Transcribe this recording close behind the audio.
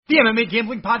The MMA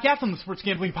Gambling Podcast on the Sports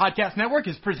Gambling Podcast Network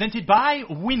is presented by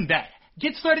WynnBET.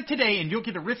 Get started today and you'll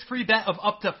get a risk-free bet of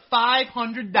up to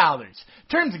 $500.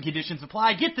 Terms and conditions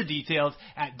apply. Get the details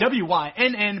at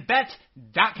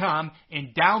wynnbet.com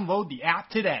and download the app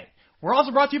today. We're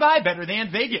also brought to you by Better Than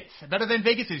Vegas. Better Than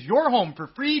Vegas is your home for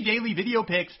free daily video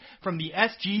picks from the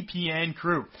SGPN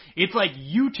crew. It's like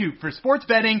YouTube for sports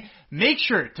betting. Make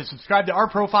sure to subscribe to our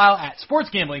profile at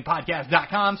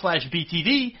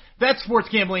sportsgamblingpodcast.com/BTV. That's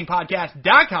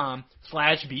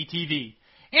sportsgamblingpodcast.com/BTV.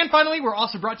 And finally, we're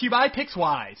also brought to you by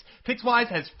PicksWise. PicksWise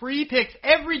has free picks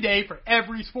every day for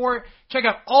every sport. Check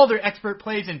out all their expert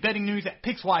plays and betting news at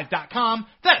PicksWise.com.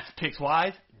 That's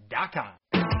PicksWise.com.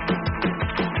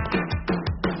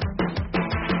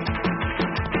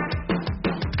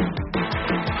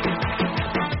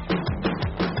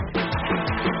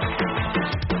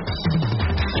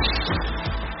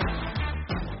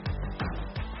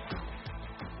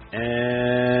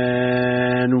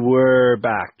 And we're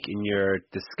back in your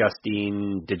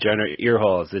disgusting, degenerate ear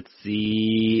holes. It's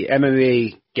the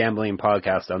MMA Gambling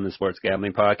Podcast on the Sports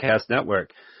Gambling Podcast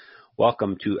Network.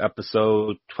 Welcome to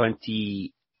episode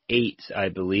 28, I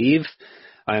believe.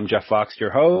 I'm Jeff Fox,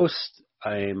 your host.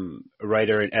 I'm a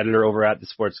writer and editor over at the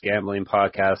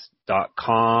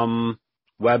sportsgamblingpodcast.com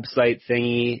website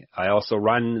thingy. I also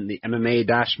run the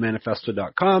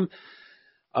MMA-manifesto.com.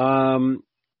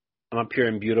 I'm up here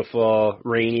in beautiful,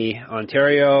 rainy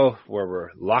Ontario, where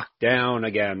we're locked down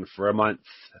again for a month.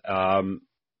 For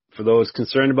those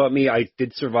concerned about me, I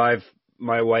did survive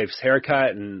my wife's haircut,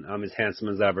 and I'm as handsome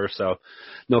as ever, so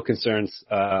no concerns.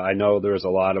 I know there's a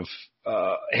lot of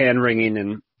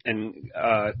hand-wringing and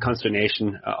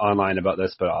consternation online about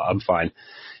this, but I'm fine.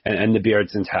 And the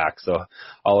beard's intact, so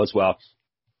all is well.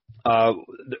 I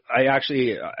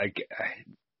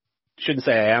shouldn't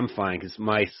say I am fine, because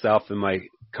myself and my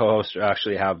co-host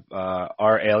actually have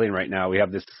our alien right now. We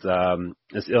have this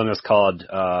illness called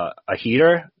a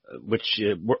heater, which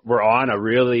we're on a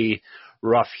really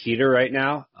rough heater right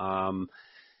now.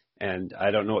 And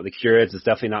I don't know what the cure is. It's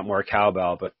definitely not more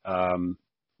cowbell, but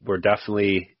we're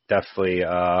definitely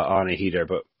on a heater.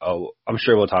 But I'm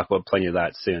sure we'll talk about plenty of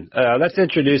that soon. Let's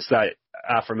introduce that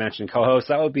aforementioned co-host.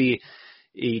 That would be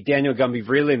Daniel Gumby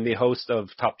Vreeland, the host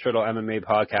of Top Turtle MMA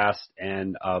podcast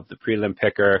and of the Prelim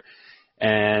Picker.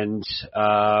 And,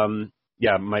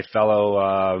 my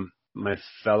fellow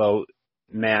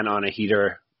man on a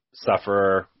heater,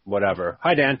 sufferer, whatever.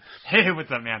 Hi, Dan. Hey,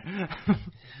 what's up, man?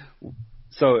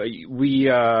 So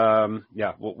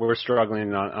we're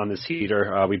struggling on this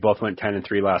heater. We both went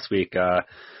 10-3 last week.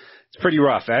 It's pretty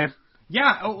rough, eh?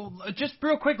 Yeah, just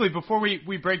real quickly before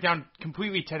we break down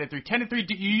completely 10-3. 10-3,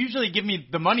 do you usually give me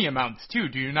the money amounts too?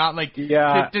 Do you not? Like,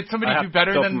 yeah, did somebody do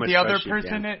better than the other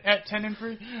person at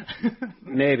 10-3?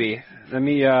 Maybe. Let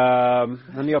me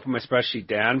open my spreadsheet,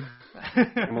 Dan,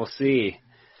 and we'll see.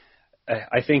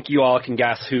 I think you all can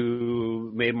guess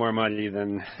who made more money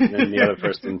than the other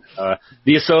person.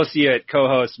 The associate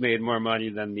co-host made more money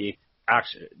than the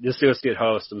associate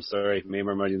host, made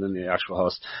more money than the actual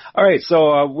host. All right,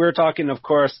 so we're talking, of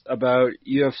course, about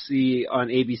UFC on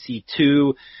ABC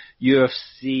 2,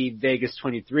 UFC Vegas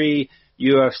 23,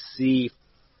 UFC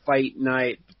Fight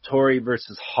Night, Tory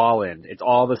versus Holland. It's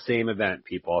all the same event,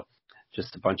 people,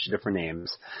 just a bunch of different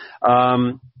names.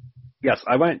 Yes,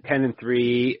 I went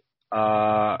 10-3.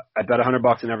 I bet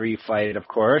 $100 in every fight, of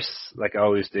course, like I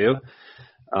always do.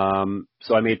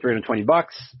 So I made $320.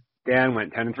 Dan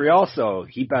went 10-3 also.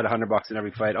 He bet $100 in every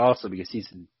fight also because he's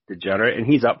a degenerate, and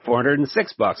he's up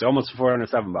 $406, almost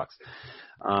 $407.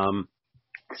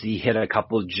 He hit a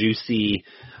couple juicy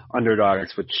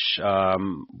underdogs, which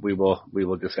we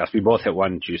will discuss. We both hit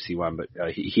one juicy one, but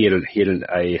he hit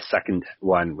a second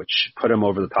one, which put him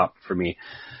over the top for me.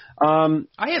 I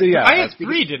had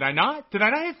three, did I not? Did I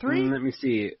not have three? Let me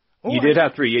see. You did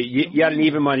have three. You had an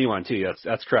even money one, too.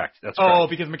 That's correct. That's correct. Oh,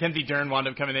 because Mackenzie Dern wound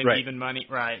up coming in even money.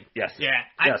 Right. Yes. Yeah.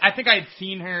 Yes. I think I had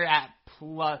seen her at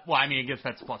plus, well, I mean, I guess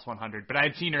that's plus 100, but I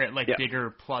had seen her at,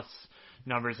 bigger plus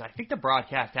numbers. I think the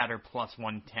broadcast had her plus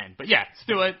 110. But, yeah,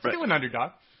 still an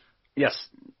underdog. Yes,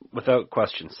 without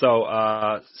question. So,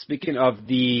 speaking of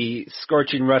the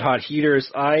scorching red-hot heaters,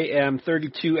 I am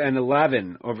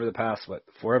 32-11 over the past, 3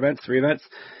 events?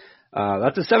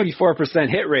 That's a 74%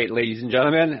 hit rate, ladies and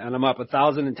gentlemen, and I'm up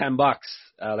 $1,010.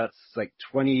 That's like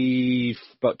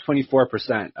about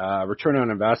 24% return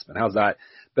on investment. How's that?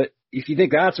 But if you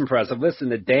think that's impressive,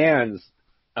 listen to Dan's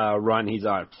run he's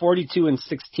on.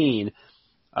 42-16,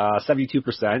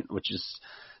 72%, which is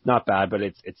not bad, but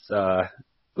it's a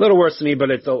little worse than me,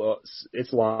 but it's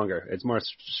longer. It's more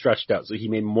stretched out. So he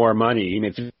made more money. He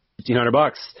made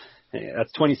 $1,500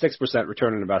 That's 26%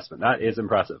 return on investment. That is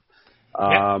impressive.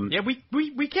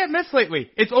 We can't miss lately.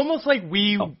 It's almost like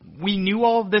we knew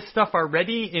all of this stuff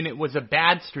already, and it was a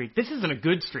bad streak. This isn't a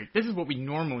good streak. This is what we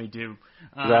normally do.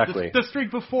 Exactly. The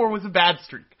streak before was a bad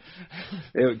streak.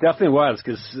 It definitely was,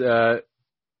 because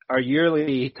our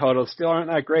yearly totals still aren't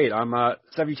that great. I'm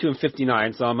 72 and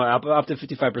 59, so I'm up to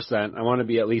 55%. I want to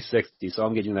be at least 60, so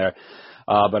I'm getting there.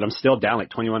 But I'm still down like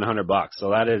 $2,100,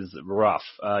 so that is rough.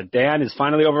 Dan is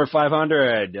finally over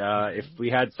 500. If we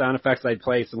had sound effects, I'd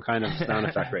play some kind of sound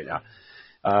effect right now.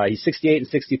 He's 68 and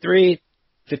 63,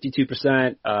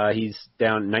 52%. He's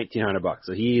down $1,900,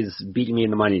 so he's beating me in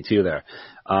the money too there.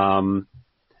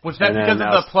 Was that because of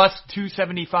the plus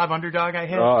 275 underdog I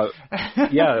hit?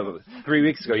 Yeah, 3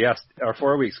 weeks ago, yes, or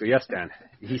 4 weeks ago, yes, Dan.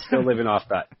 He's still living off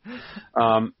that.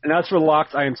 And as for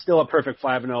locks, I am still a perfect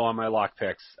 5-0 on my lock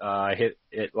picks. I hit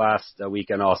it last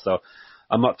weekend also.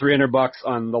 I'm up $300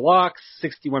 on the locks,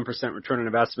 61% return on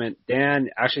investment.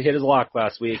 Dan actually hit his lock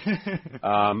last week,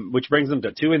 which brings him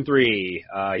to 2 and 3.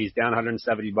 He's down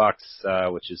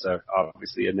 $170, which is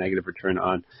obviously a negative return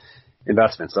on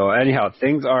investment. So anyhow,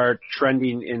 things are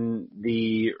trending in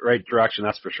the right direction.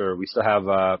 That's for sure. We still have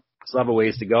a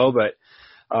ways to go, but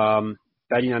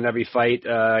betting on every fight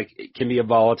can be a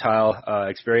volatile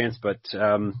experience. But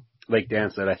like Dan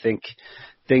said, I think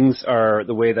things are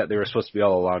the way that they were supposed to be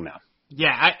all along now.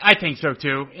 Yeah, I think so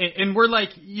too. And we're like,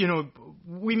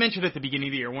 we mentioned at the beginning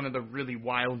of the year, one of the really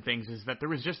wild things is that there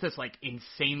was just this like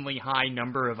insanely high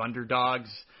number of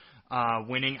underdogs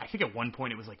winning. I think at one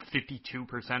point it was like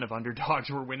 52% of underdogs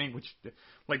were winning, which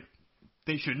like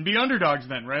they shouldn't be underdogs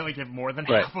then, right? Like if more than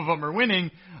half of them are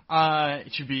winning,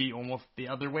 it should be almost the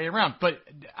other way around. But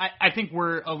I think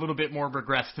we're a little bit more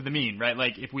regressed to the mean, right?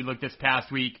 Like if we look this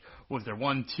past week, was there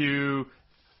 1, 2,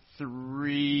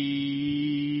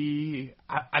 3?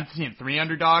 I'm seeing 3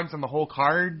 underdogs on the whole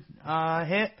card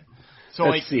hit. So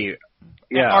let's see.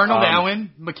 Yeah, Arnold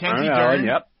Allen, Mackenzie Dern.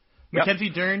 Yep. Mackenzie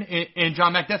Dern and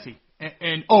John Makdessi.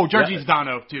 And Georgie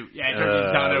Zdano, too. Yeah, Georgie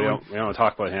Zdano. We don't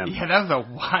talk about him. Yeah, that was a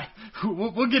wild...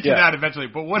 We'll get to that eventually,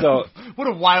 but what a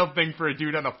wild thing for a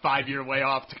dude on a 5-year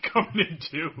layoff to come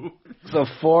into. So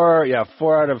 4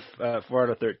 out of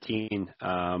 13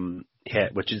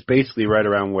 hit, which is basically right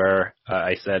around where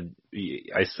I said,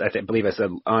 I believe I said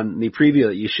on the preview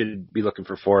that you should be looking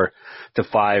for 4 to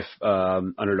 5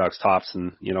 underdogs tops,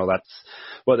 and that's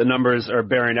what the numbers are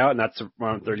bearing out, and that's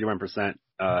around 31%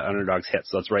 underdogs hit.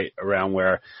 So that's right around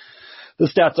where the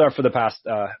stats are for the past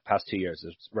 2 years.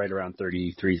 It's right around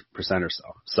 33% or so.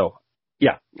 So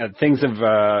yeah, things have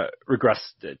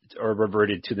regressed or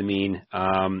reverted to the mean.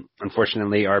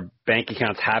 Unfortunately, our bank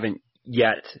accounts haven't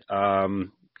yet.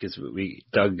 Because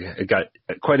Doug got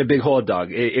quite a big hole, Doug.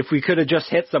 If we could have just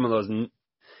hit some of those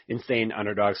insane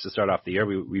underdogs to start off the year,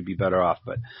 we'd be better off.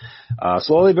 But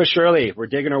slowly but surely, we're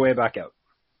digging our way back out.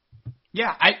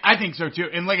 Yeah, I think so too.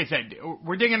 And like I said,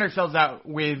 we're digging ourselves out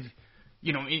with,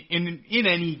 in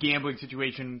any gambling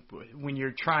situation, when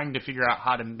you're trying to figure out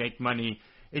how to make money,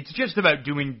 it's just about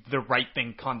doing the right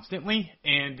thing constantly,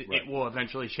 and it will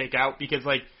eventually shake out. Because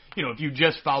if you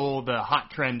just follow the hot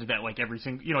trend that every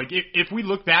single, if we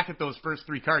look back at those first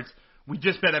 3 cards, we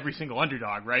just bet every single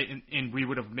underdog, right? And we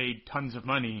would have made tons of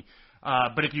money.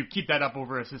 But if you keep that up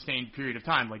over a sustained period of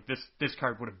time, this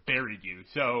card would have buried you.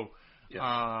 So,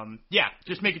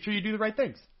 just making sure you do the right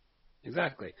things.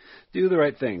 Exactly. Do the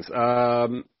right things.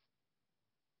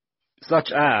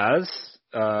 Such as,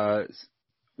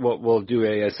 we'll do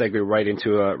a segue right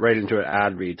into an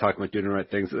ad read talking about doing the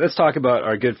right things. Let's talk about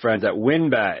our good friends at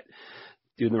WynnBET.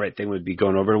 Doing the right thing would be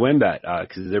going over to WynnBET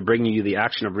because they're bringing you the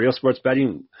action of real sports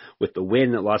betting with the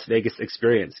Wynn Las Vegas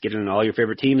experience. Get in all your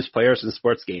favorite teams, players, and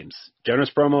sports games.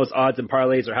 Generous promos, odds, and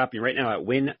parlays are happening right now at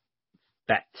WynnBET.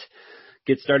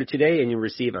 Get started today and you'll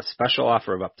receive a special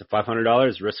offer of up to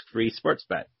 $500 risk-free sports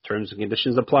bet. Terms and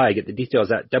conditions apply. Get the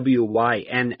details at wynnbet.com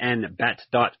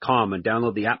and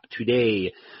download the app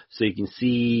today so you can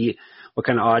see what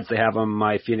kind of odds they have on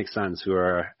my Phoenix Suns, who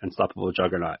are unstoppable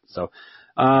juggernaut. So,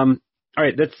 all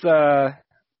right, let's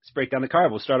break down the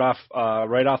card. We'll start off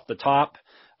right off the top.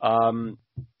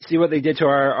 See what they did to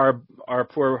our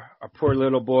poor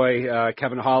little boy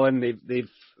Kevin Holland. They've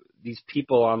these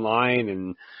people online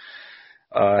and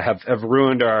have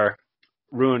ruined our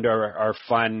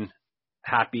fun,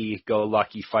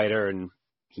 happy-go-lucky fighter, and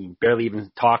he barely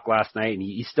even talked last night, and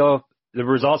he still, the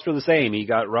results were the same. He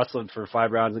got wrestled for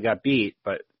 5 rounds and got beat,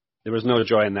 but there was no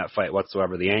joy in that fight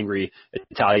whatsoever. The angry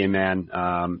Italian man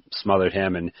smothered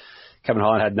him, and Kevin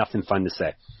Holland had nothing fun to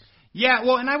say. Yeah,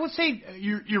 well, and I would say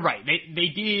you're right. They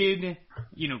did,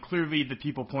 clearly the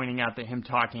people pointing out that him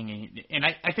talking, and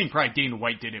I think probably Dana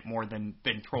White did it more than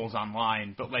trolls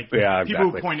online, but like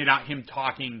people who pointed out him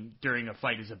talking during a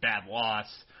fight is a bad loss,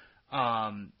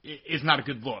 is not a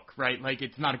good look, right? Like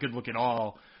it's not a good look at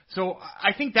all. So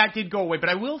I think that did go away, but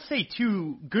I will say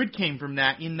too, good came from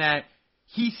that in that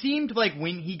he seemed like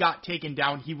when he got taken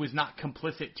down, he was not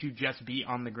complicit to just be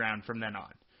on the ground from then on.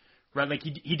 Right, like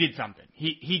he did something.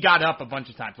 He got up a bunch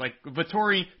of times. Like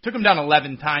Vettori took him down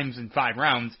 11 times in 5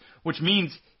 rounds, which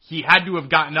means he had to have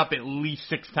gotten up at least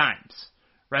 6 times.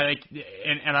 Right, like,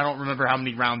 and I don't remember how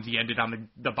many rounds he ended on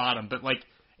the bottom, but like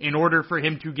in order for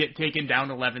him to get taken down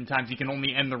 11 times, he can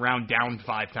only end the round down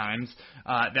 5 times.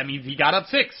 That means he got up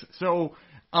 6. So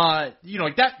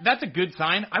like that's a good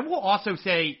sign. I will also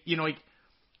say, like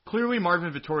clearly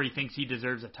Marvin Vettori thinks he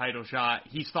deserves a title shot.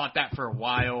 He's thought that for a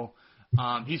while.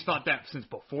 He's thought that since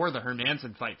before the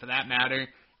Hermansson fight, for that matter.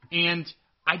 And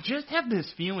I just have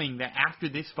this feeling that after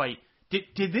this fight,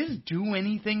 did this do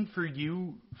anything for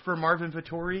you, for Marvin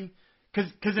Vettori?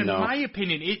 Because in my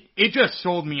opinion, it just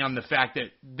sold me on the fact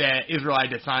that Israel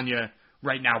Adesanya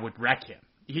right now would wreck him.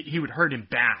 He would hurt him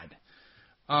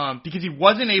bad. Because he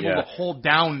wasn't able to hold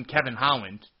down Kevin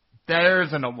Holland.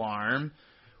 There's an alarm.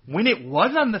 When it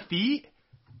was on the feet,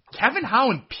 Kevin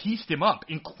Holland pieced him up,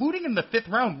 including in the 5th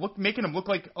round, making him look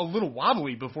like a little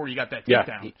wobbly before he got that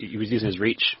takedown. Yeah, he was using his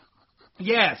reach.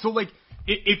 Yeah, so like,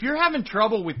 if you're having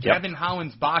trouble with Kevin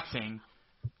Holland's boxing,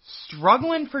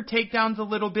 struggling for takedowns a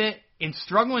little bit and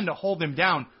struggling to hold him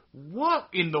down, what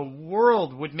in the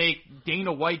world would make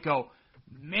Dana White go,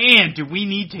 man, do we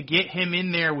need to get him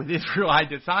in there with Israel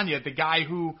Adesanya, the guy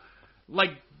who,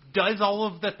 like, does all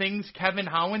of the things Kevin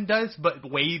Holland does, but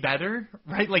way better,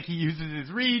 right? Like, he uses his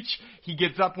reach, he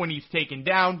gets up when he's taken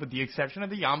down, with the exception of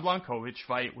the Jan Blachowicz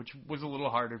fight, which was a little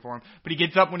harder for him, but he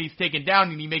gets up when he's taken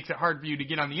down, and he makes it hard for you to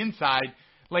get on the inside.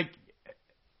 Like,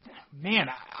 man,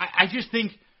 I just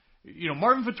think,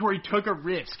 Marvin Vettori took a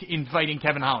risk in fighting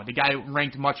Kevin Holland, a guy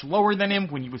ranked much lower than him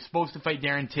when he was supposed to fight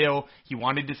Darren Till. He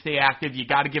wanted to stay active. You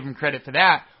got to give him credit for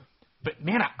that. But,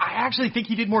 man, I actually think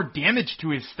he did more damage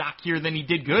to his stock here than he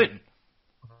did good.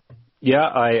 Yeah,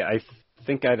 I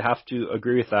think I'd have to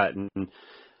agree with that. And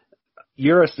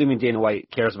you're assuming Dana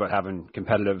White cares about having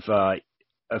competitive,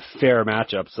 fair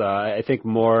matchups. I think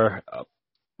more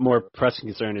pressing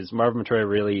concern is Marvin Vettori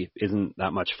really isn't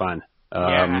that much fun.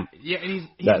 And he's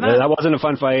that wasn't a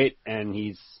fun fight, and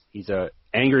he's a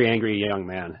angry young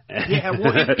man. Yeah,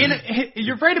 well,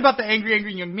 you're right about the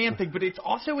angry young man thing, but it's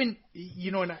also in,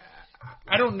 and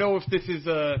I don't know if this is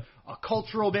a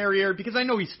cultural barrier, because I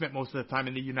know he spent most of the time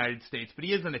in the United States, but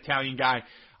he is an Italian guy.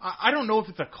 I don't know if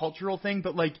it's a cultural thing,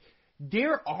 but like,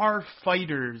 there are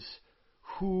fighters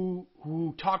who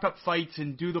talk up fights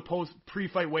and do the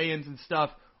pre-fight weigh-ins and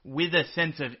stuff with a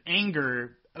sense of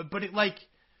anger, but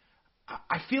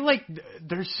I feel like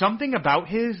there's something about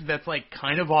his that's like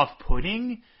kind of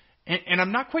off-putting, and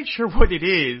I'm not quite sure what it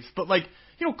is, but like,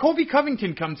 Colby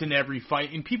Covington comes into every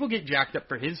fight, and people get jacked up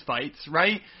for his fights,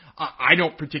 right? I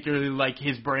don't particularly like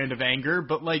his brand of anger,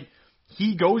 but like,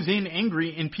 he goes in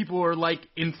angry, and people are like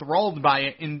enthralled by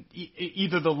it in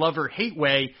either the love or hate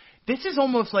way. This is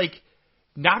almost like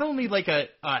not only like a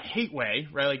hate way,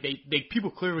 right? Like they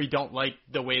people clearly don't like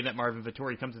the way that Marvin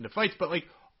Vettori comes into fights, but like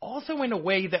also in a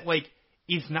way that like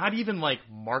is not even like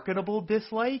marketable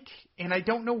dislike, and I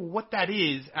don't know what that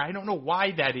is. I don't know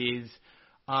why that is.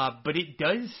 But it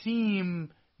does seem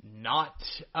not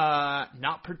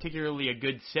particularly a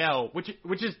good sell, which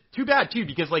is too bad too,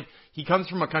 because like he comes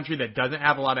from a country that doesn't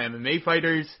have a lot of MMA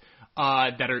fighters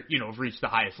that are have reached the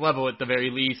highest level at the very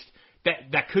least.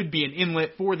 That could be an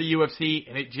inlet for the UFC,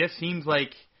 and it just seems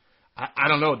like I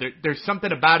don't know. There's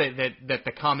something about it that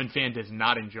the common fan does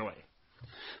not enjoy.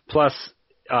 Plus,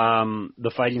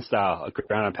 the fighting style,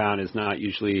 ground and pound, is not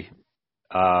usually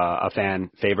a fan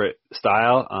favorite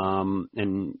style,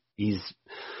 and he's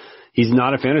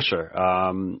not a finisher.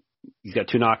 He's got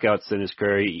 2 knockouts in his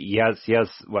career. He has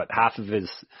what, half of his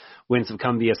wins have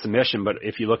come via submission, but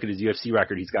if you look at his UFC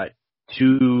record, he's got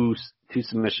two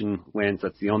submission wins.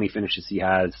 That's the only finishes he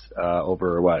has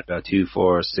over 2,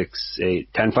 4, 6,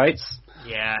 8, 10 fights.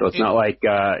 Yeah. So it's not like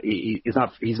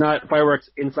he's not fireworks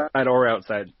inside or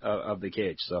outside of the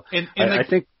cage. So I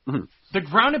think the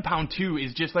ground and pound too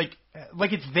is just like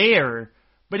it's there,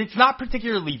 but it's not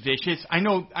particularly vicious. I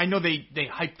know they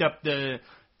hyped up the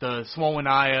swollen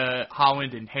eye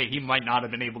Holland, and hey, he might not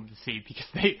have been able to see, because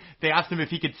they asked him if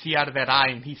he could see out of that eye,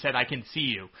 and he said, "I can see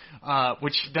you,"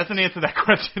 which doesn't answer that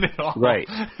question at all. Right.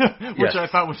 Which I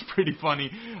thought was pretty funny.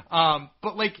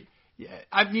 But like, Yeah,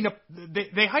 I mean,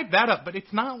 they hype that up, but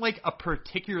it's not like a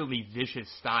particularly vicious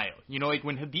style. You know, like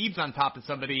when Khabib's on top of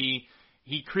somebody,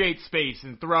 he creates space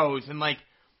and throws, and like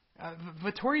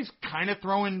Vettori's kind of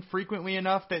throwing frequently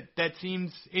enough that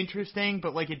seems interesting,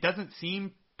 but like it doesn't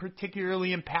seem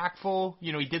particularly impactful.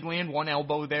 You know, he did land one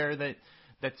elbow there that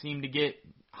seemed to get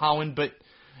Holland, but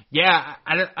yeah,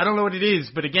 I don't know what it is,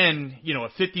 but again, you know, a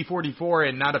 50-44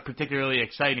 and not a particularly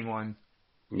exciting one.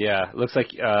 Yeah, it looks like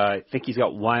I think he's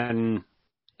got one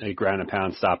ground and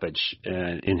pound stoppage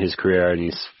in his career,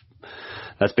 and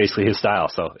that's basically his style.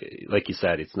 So, like you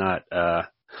said, it's not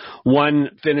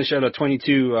one finish out of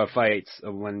 22 fights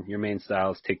when your main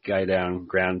style is take a guy down,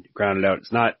 ground it out.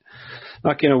 It's not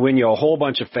going to win you a whole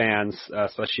bunch of fans,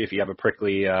 especially if you have a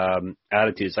prickly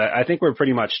attitude. So I think we're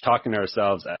pretty much talking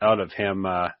ourselves out of him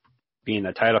being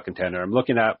a title contender. I'm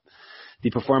looking at the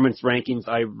performance rankings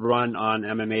I run on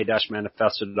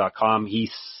MMA-manifesto.com.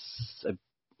 He's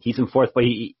in fourth, but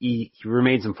he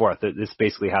remains in fourth. This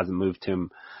basically hasn't moved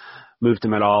him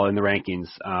at all in the rankings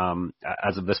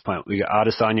as of this point. We got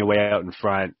Adesanya way out in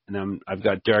front, and then I've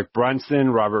got Derek Brunson,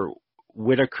 Robert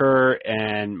Whittaker,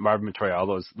 and Marvin Vettori.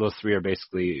 All those three are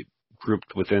basically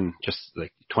grouped within just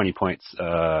like 20 points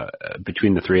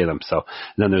between the three of them. So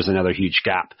and then there's another huge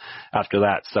gap after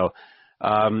that. So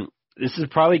this is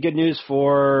probably good news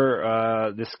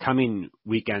for this coming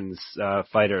weekend's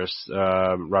fighters,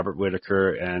 Robert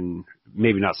Whittaker, and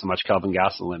maybe not so much Kelvin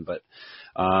Gastelum, but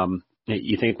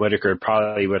you think Whittaker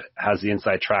probably has the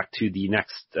inside track to the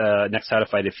next title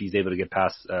fight if he's able to get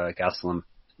past Gastelum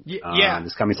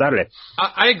this coming Saturday.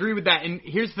 I agree with that, and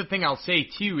here's the thing I'll say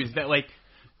too is that like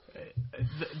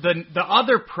the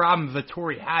other problem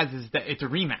Vettori has is that it's a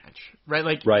rematch, right?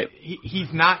 Like right.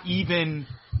 He's not even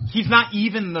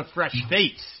the fresh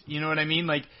face. You know what I mean?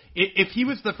 Like if he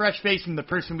was the fresh face and the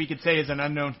person we could say is an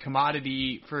unknown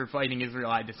commodity for fighting Israel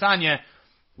Adesanya,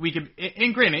 we could.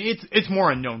 And granted, it's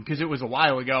more unknown because it was a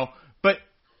while ago. But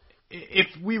if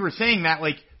we were saying that,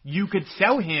 like you could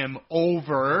sell him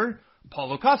over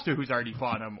Paulo Costa, who's already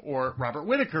fought him, or Robert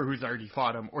Whittaker, who's already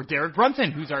fought him, or Derek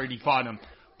Brunson, who's already fought him.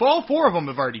 But all four of them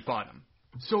have already fought him.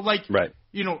 So, like, right.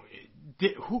 You know,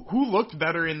 who looked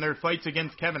better in their fights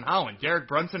against Kevin Holland, Derek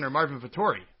Brunson or Marvin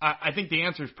Vettori? I think the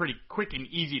answer is pretty quick and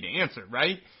easy to answer,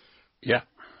 right? Yeah.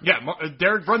 Yeah,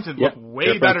 Derek Brunson looked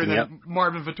way better than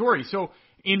Marvin Vettori. So,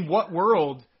 in what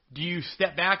world do you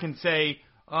step back and say,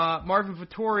 Marvin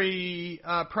Vettori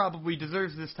probably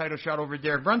deserves this title shot over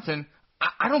Derek Brunson?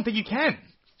 I don't think you can.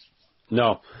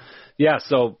 No. Yeah,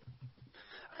 so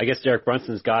I guess Derek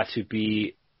Brunson's got to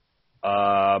be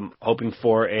hoping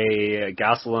for a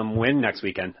Gastelum win next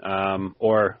weekend,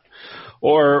 or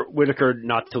Whittaker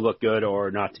not to look good or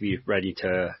not to be ready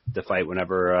to fight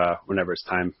whenever it's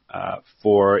time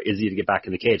for Izzy to get back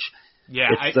in the cage. Yeah,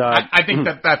 I think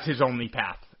that's his only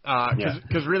path.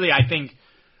 Because really, I think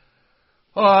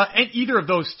and either of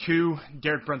those two,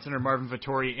 Derek Brunson or Marvin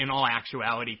Vettori, in all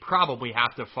actuality, probably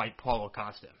have to fight Paulo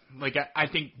Costa. Like, I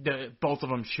think both of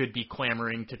them should be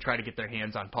clamoring to try to get their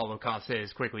hands on Paulo Costa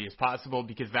as quickly as possible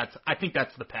because I think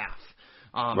that's the path.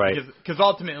 Right. Because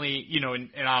ultimately, you know, and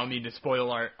I don't need to spoil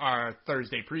our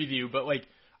Thursday preview, but like,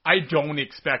 I don't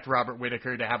expect Robert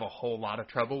Whittaker to have a whole lot of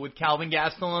trouble with Kelvin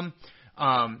Gastelum.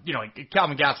 You know, like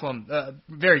Kelvin Gastelum,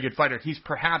 very good fighter. He's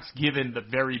perhaps given the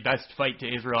very best fight to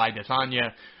Israel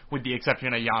Adesanya, with the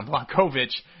exception of Jan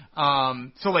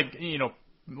Blachowicz. So, like, you know,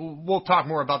 we'll talk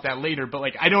more about that later, but,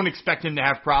 like, I don't expect him to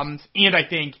have problems. And I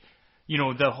think, you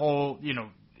know, the whole, you know,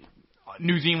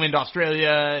 New Zealand,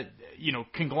 Australia, you know,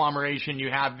 conglomeration you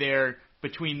have there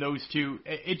between those two,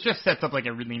 it just sets up, like,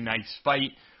 a really nice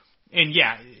fight. And,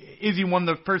 yeah, Izzy won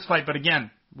the first fight, but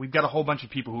again, we've got a whole bunch of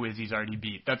people who Izzy's already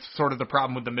beat. That's sort of the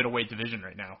problem with the middleweight division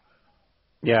right now.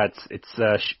 Yeah, it's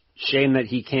a shame that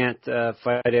he can't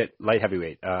fight at light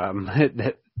heavyweight.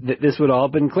 This would all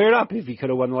have been cleared up if he could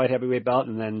have won the light heavyweight belt,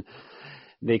 and then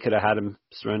they could have had him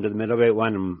surrender the middleweight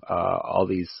one, and all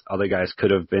these other guys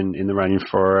could have been in the running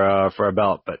for a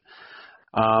belt. But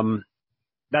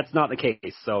that's not the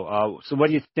case. So what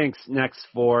do you think's next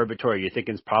for Vettori? You think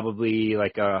it's probably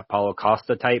like a Paulo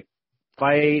Costa type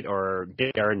fight, or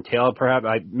Darren Till perhaps?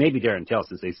 Maybe Darren Till,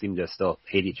 since they seem to still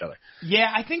hate each other.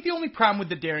 Yeah, I think the only problem with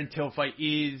the Darren Till fight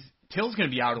is Till's going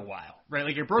to be out a while, right?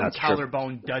 Like, your broken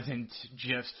collarbone doesn't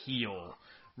just heal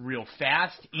real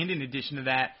fast, and in addition to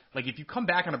that, like, if you come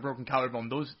back on a broken collarbone,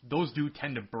 those do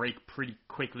tend to break pretty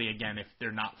quickly again if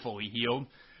they're not fully healed.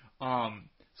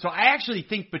 So I actually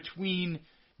think between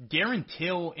Darren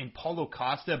Till and Paulo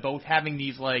Costa both having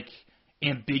these, like,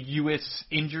 ambiguous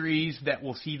injuries that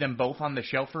will see them both on the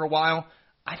shelf for a while,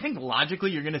 I think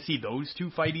logically you're going to see those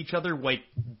two fight each other like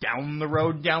down the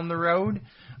road,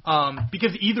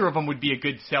 because either of them would be a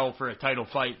good sell for a title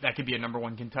fight. That could be a number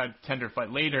one contender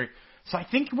fight later. So I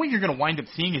think what you're going to wind up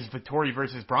seeing is Vettori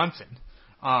versus Brunson.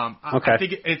 I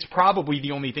think it's probably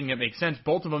the only thing that makes sense.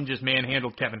 Both of them just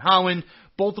manhandled Kevin Holland.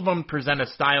 Both of them present a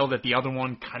style that the other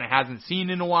one kind of hasn't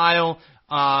seen in a while.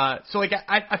 So like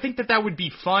I think that would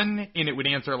be fun, and it would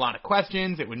answer a lot of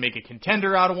questions. It would make a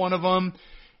contender out of one of them.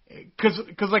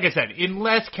 Because like I said,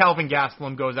 unless Calvin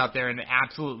Gastelum goes out there and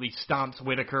absolutely stomps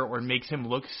Whitaker or makes him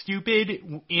look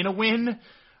stupid in a win,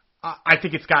 I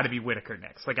think it's got to be Whitaker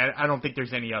next. Like I don't think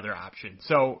there's any other option.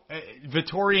 So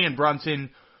Vettori and Brunson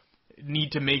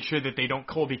need to make sure that they don't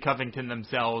Colby Covington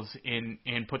themselves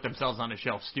and put themselves on a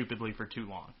shelf stupidly for too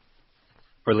long.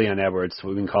 Or Leon Edwards,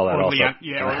 we can call that or also. Or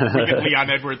we get Leon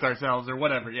Edwards ourselves or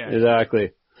whatever, yeah.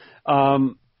 Exactly.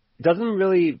 Doesn't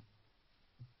really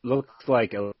look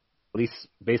like, at least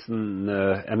based on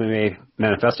the MMA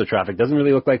manifesto traffic, doesn't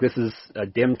really look like this is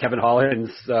dimmed Kevin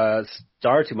Holland's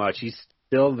star too much. He's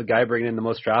still the guy bringing in the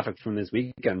most traffic from this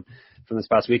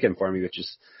past weekend for me, which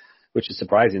is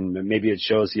surprising. Maybe it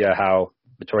shows you how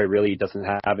Vettori really doesn't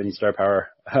have any star power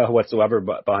whatsoever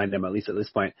behind him, at least at this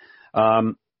point.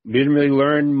 We didn't really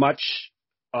learn much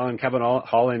on Kevin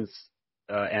Holland's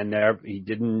end there.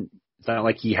 It's not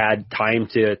like he had time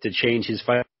to change his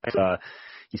fight.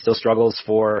 He still struggles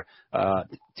to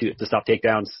stop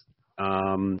takedowns.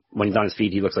 When he's on his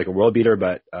feet, he looks like a world beater,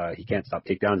 but he can't stop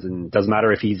takedowns. And it doesn't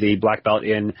matter if he's a black belt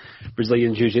in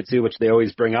Brazilian Jiu-Jitsu, which they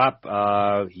always bring up.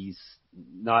 He's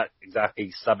not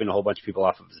exactly subbing a whole bunch of people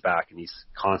off of his back, and he's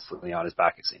constantly on his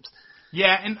back, it seems.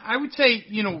 Yeah, and I would say,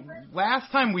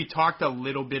 last time we talked a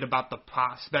little bit about the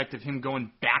prospect of him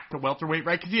going back to welterweight,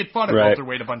 right? Because he had fought at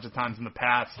welterweight a bunch of times in the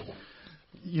past.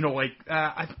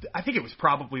 I think it was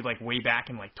probably like way back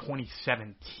in like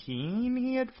 2017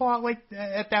 he had fought like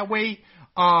at that weight.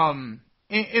 And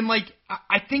like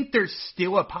I think there's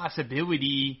still a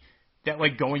possibility that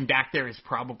like going back there is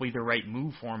probably the right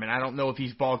move for him. And I don't know if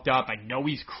he's bulked up. I know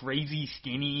he's crazy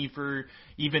skinny for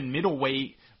even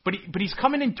middleweight, but he's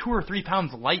coming in 2 or 3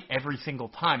 pounds light every single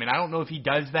time. And I don't know if he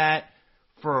does that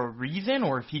for a reason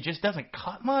or if he just doesn't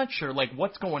cut much or like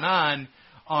what's going on.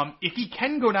 If he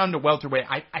can go down to welterweight,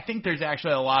 I think there's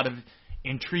actually a lot of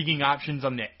intriguing options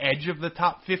on the edge of the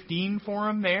top 15 for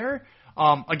him there.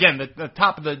 Again, the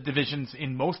top of the divisions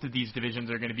in most of these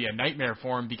divisions are going to be a nightmare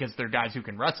for him because they're guys who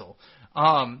can wrestle.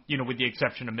 With the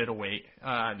exception of middleweight,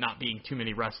 not being too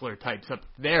many wrestler types up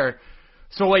there.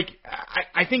 So, like,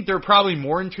 I think there are probably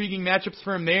more intriguing matchups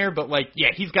for him there, but, like, yeah,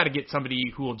 he's got to get somebody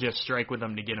who will just strike with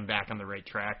him to get him back on the right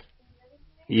track.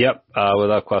 Yep,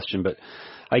 without question. But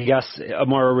I guess a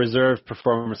more reserved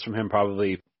performance from him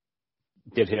probably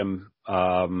did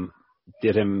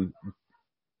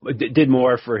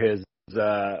more for his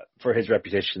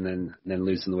reputation than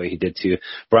losing the way he did to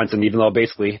Brunson, even though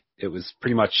basically it was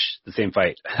pretty much the same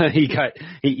fight.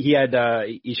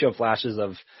 He showed flashes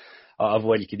of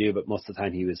what he could do, but most of the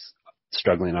time he was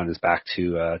struggling on his back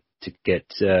to get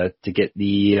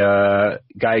the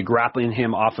guy grappling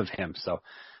him off of him. So,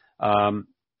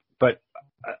 but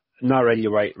not ready to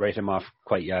write him off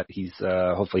quite yet. He's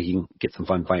hopefully he can get some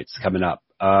fun fights coming up.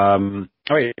 All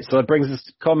right, so that brings us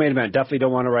to co-main event. Definitely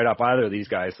don't want to write off either of these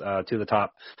guys, two of the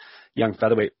top young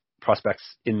featherweight prospects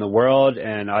in the world.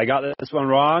 And I got this one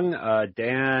wrong.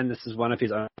 Dan, this is one of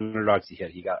his underdogs he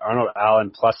hit. He got Arnold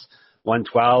Allen plus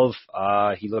 112.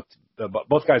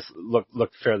 Both guys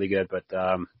looked fairly good, but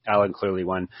Allen clearly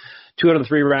won 2 out of the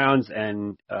 3 rounds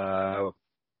and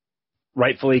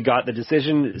rightfully got the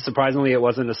decision. Surprisingly, it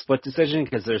wasn't a split decision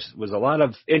because there was a lot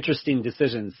of interesting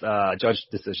judge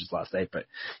decisions last night, but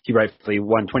he rightfully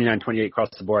won 29-28 across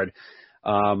the board.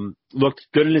 Looked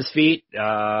good on his feet,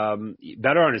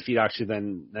 better on his feet actually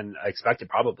than I expected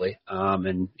probably,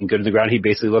 and good on the ground. He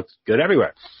basically looked good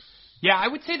everywhere. Yeah, I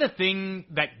would say the thing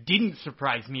that didn't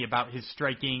surprise me about his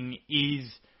striking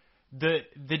is the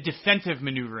defensive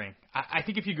maneuvering. I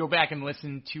think if you go back and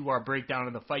listen to our breakdown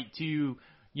of the fight too,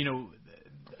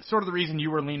 sort of the reason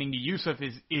you were leaning to Yusuf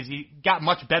is he got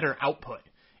much better output.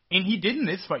 And he did in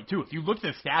this fight, too. If you look at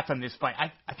the stats on this fight,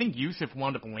 I think Yusuf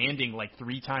wound up landing like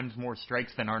 3 times more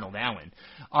strikes than Arnold Allen,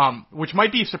 which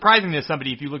might be surprising to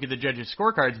somebody if you look at the judges'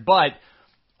 scorecards. But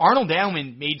Arnold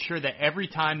Allen made sure that every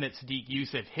time that Sadiq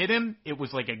Yusuf hit him, it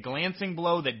was like a glancing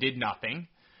blow that did nothing.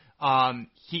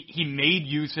 He made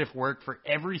Yusuf work for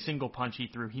every single punch he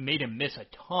threw. He made him miss a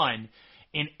ton.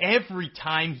 And every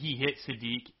time he hit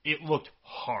Sadiq, it looked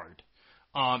hard.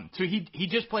 So he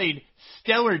just played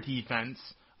stellar defense,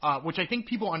 which I think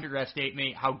people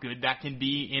underestimate how good that can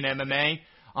be in MMA.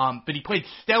 But he played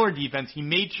stellar defense. He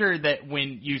made sure that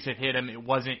when Yusuf hit him, it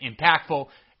wasn't impactful.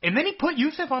 And then he put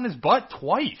Yusuf on his butt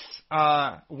twice.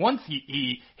 Once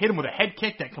he hit him with a head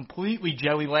kick that completely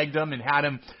jelly-legged him and had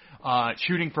him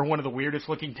shooting for one of the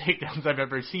weirdest-looking takedowns I've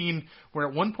ever seen, where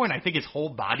at one point I think his whole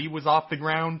body was off the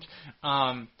ground.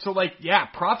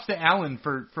 Props to Allen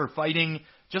for fighting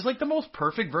just like the most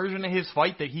perfect version of his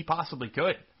fight that he possibly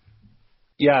could.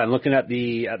 Yeah, and looking at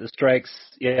the strikes,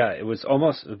 it was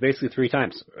basically 3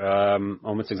 times,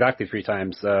 almost exactly 3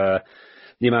 times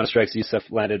the amount of strikes Yusuf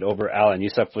landed over Allen.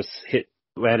 Yusuf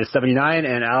landed 79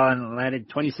 and Allen landed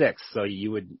 26. So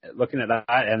you would, looking at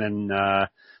that and then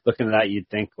looking at that, you'd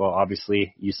think, well,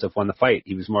 obviously Yusuf won the fight.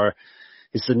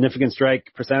 His significant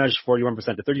strike percentage,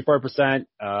 41% to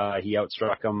 34%. He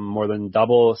outstruck him more than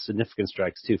double significant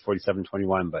strikes too,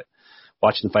 47-21. But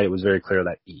watching the fight, it was very clear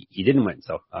that he didn't win.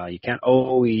 So you can't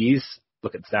always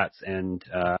look at stats and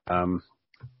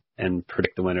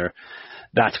predict the winner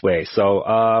that way.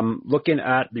 So looking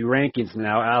at the rankings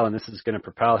now, Allen, this is going to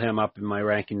propel him up in my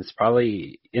rankings,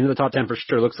 probably into the top 10 for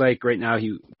sure. Looks like right now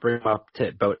he bring him up to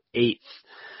about 8th.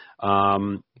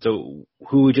 So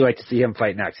who would you like to see him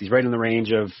fight next? He's right in the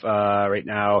range of right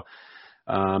now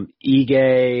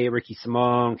Ige, Ricky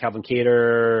Simon, Calvin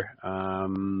Kattar,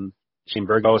 Shane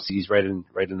Burgos. He's right in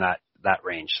that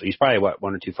range. So he's probably 1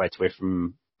 or 2 fights away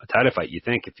from a title fight, you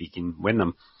think, if he can win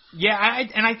them. Yeah,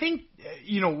 I think,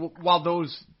 while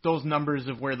those numbers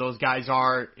of where those guys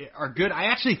are good, I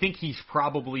actually think he's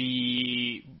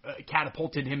probably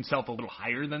catapulted himself a little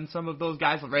higher than some of those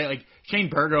guys, right? Like Shane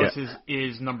Burgos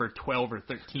is number 12 or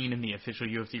 13 in the official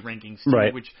UFC rankings, too,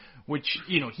 right? Which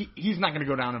he's not going to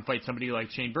go down and fight somebody like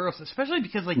Shane Burgos, especially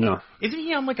because isn't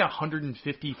he on like a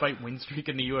 150 fight win streak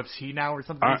in the UFC now or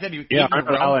something? He said he was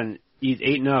Arthur Allen, he's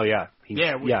 8-0,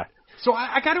 yeah. So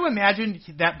I got to imagine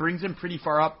that brings him pretty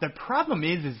far up. The problem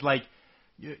is like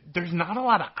there's not a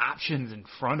lot of options in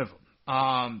front of him.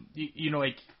 Dan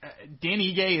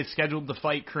Ige is scheduled to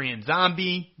fight Korean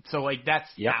Zombie, so like that's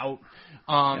out.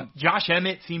 Josh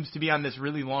Emmett seems to be on this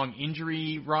really long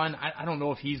injury run. I don't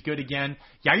know if he's good again.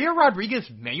 Yair Rodriguez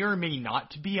may or may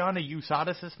not be on a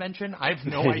USADA suspension. I have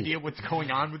no idea what's going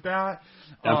on with that.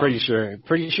 I'm pretty sure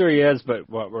he is, but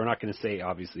we're not going to say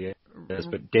obviously it is.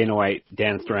 But Dana White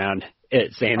danced around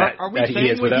it saying that he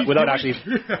is without actually.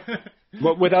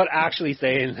 Without actually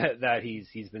saying that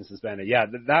he's been suspended.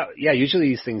 Usually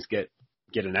these things get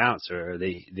announced or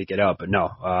they get out, but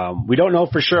no. We don't know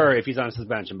for sure if he's on a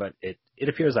suspension, but it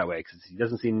appears that way because he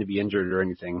doesn't seem to be injured or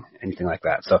anything like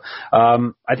that. So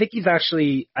I think he's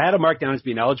actually, I had him marked down as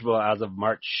being eligible as of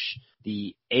March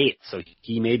the 8th, so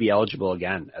he may be eligible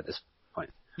again at this point.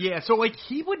 Yeah, so like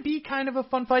he would be kind of a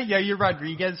fun fight. Yair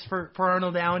Rodriguez for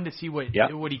Arnold Allen to see what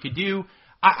he could do.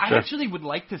 I actually would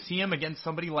like to see him against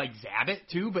somebody like Zabit,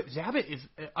 too, but Zabit is,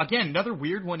 again, another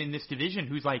weird one in this division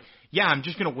who's like, I'm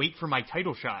just going to wait for my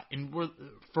title shot. And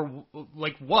for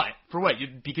what? For what?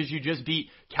 Because you just beat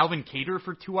Calvin Kattar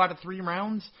for 2 out of 3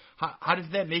 rounds? How does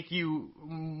that make you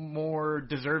more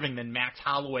deserving than Max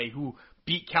Holloway, who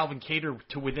beat Calvin Kattar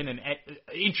to within an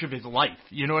inch of his life?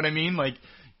 You know what I mean? Like,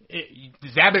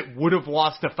 Zabit would have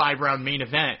lost a 5-round main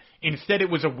event. Instead, it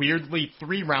was a weirdly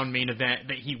 3-round main event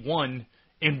that he won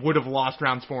and would have lost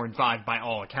rounds 4 and 5 by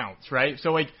all accounts, right? So,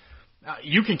 like,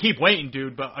 you can keep waiting,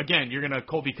 dude, but again, you're going to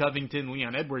Colby Covington,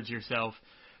 Leon Edwards yourself.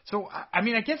 So, I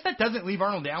mean, I guess that doesn't leave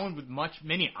Arnold Allen with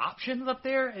many options up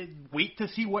there. Wait to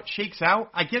see what shakes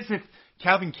out. I guess if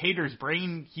Calvin Kattar's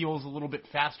brain heals a little bit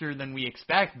faster than we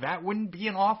expect, that wouldn't be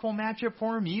an awful matchup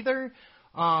for him either.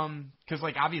 Because,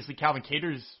 like, obviously Calvin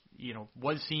Kattar's,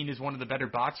 was seen as one of the better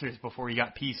boxers before he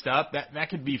got pieced up. That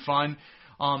could be fun.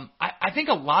 I think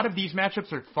a lot of these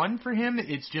matchups are fun for him.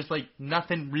 It's just like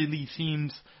nothing really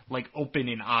seems like open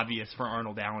and obvious for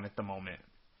Arnold Allen at the moment.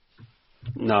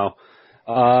 No.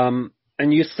 And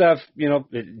Yusuf,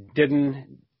 it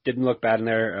didn't look bad in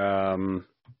there.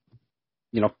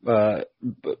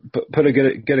 Put a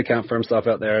good account for himself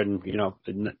out there, and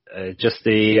just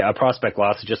the prospect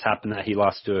loss. It just happened that he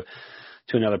lost to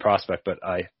another prospect, but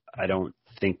I don't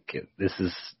think this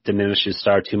diminishes his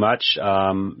star too much.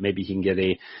 Maybe he can get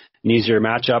an easier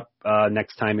matchup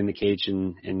next time in the cage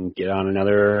and get on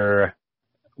another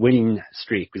winning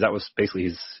streak, because that was basically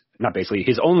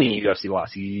his only UFC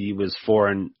loss. He was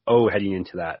 4-0 heading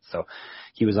into that, so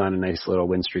he was on a nice little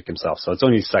win streak himself. So it's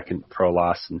only his second pro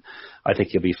loss, and I think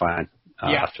he'll be fine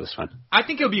after this one. I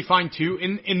think he'll be fine too.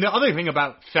 And the other thing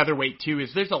about featherweight too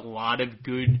is there's a lot of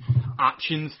good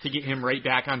options to get him right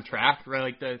back on track, right?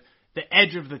 Like the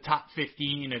edge of the top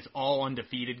 15 is all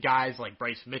undefeated guys like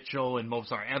Bryce Mitchell and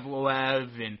Movsar Evloev,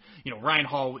 and Ryan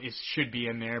Hall should be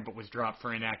in there but was dropped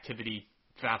for inactivity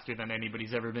faster than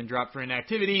anybody's ever been dropped for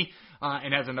inactivity,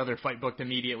 and has another fight booked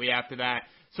immediately after that.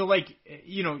 So, like,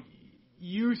 you know,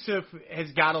 Yusuf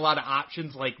has got a lot of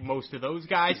options like most of those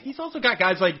guys. He's also got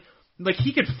guys like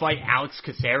he could fight Alex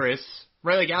Caceres,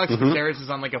 right? Like, Alex Caceres is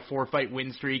on like a 4-fight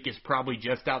win streak, is probably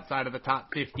just outside of the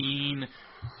top 15,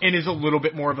 and is a little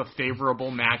bit more of a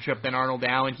favorable matchup than Arnold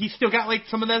Allen. He's still got like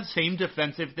some of the same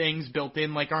defensive things built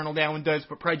in like Arnold Allen does,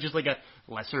 but probably just like a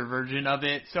lesser version of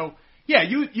it. So, yeah,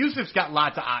 Yusuf's got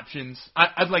lots of options.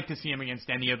 I'd like to see him against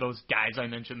any of those guys I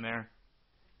mentioned there.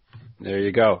 There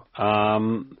you go.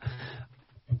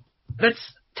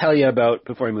 Let's tell you about,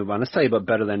 before we move on, let's tell you about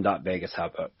BetterThan.Vegas. How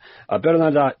about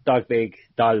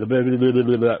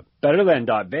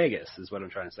BetterThan.Vegas is what I'm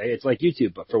trying to say. It's like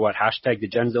YouTube, but for what hashtag the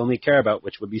gens only care about,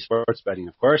 which would be sports betting,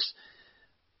 of course.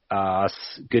 Us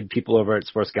good people over at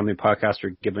Sports Gambling Podcast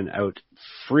are giving out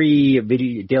free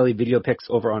daily video picks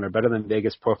over on our Better Than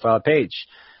Vegas profile page.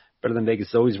 Better Than Vegas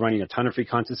is always running a ton of free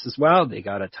contests as well. They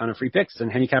got a ton of free picks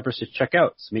and handicappers to check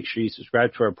out. So make sure you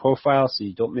subscribe to our profile so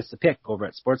you don't miss a pick over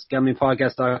at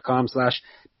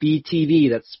sportsgamblingpodcast.com/BTV.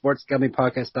 That's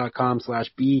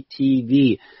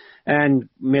sportsgamblingpodcast.com/BTV. And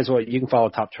may as well, you can follow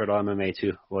Top Turtle MMA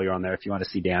too while you're on there if you want to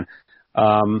see Dan.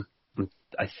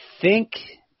 I think,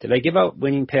 did I give out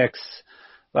winning picks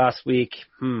last week?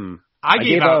 I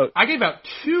gave out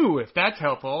 2, if that's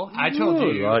helpful. I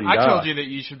told you that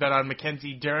you should bet on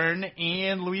Mackenzie Dern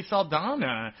and Luis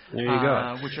Aldana. There you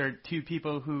go. Which are 2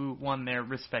 people who won their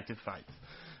respective fights.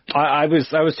 I was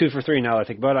 2 for 3 now I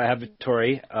think about it. I had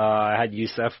Vittori, I had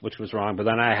Yusuf, which was wrong, but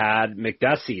then I had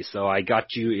McDessie. So I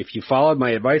got you, if you followed my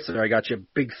advice, I got you a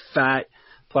big fat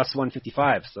plus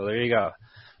 155. So there you go.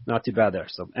 Not too bad there.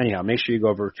 So anyhow, make sure you go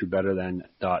over to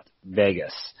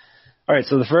BetterThan.Vegas. All right,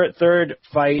 so the third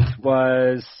fight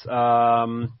was a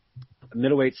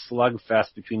middleweight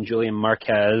slugfest between Julian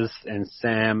Marquez and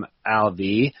Sam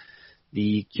Alvey,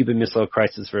 the Cuban Missile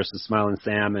Crisis versus Smiling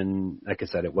Sam, and like I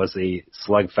said, it was a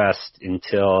slugfest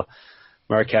until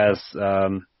Marquez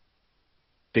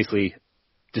basically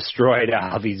destroyed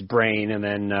Alvey's brain and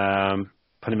then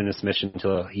put him in a submission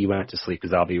until he went to sleep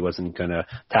because Alvey wasn't going to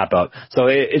tap out. So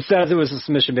it says it was a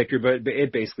submission victory, but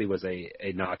it basically was a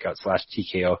knockout /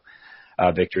 TKO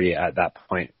victory at that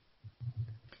point.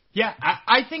 Yeah,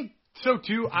 I think so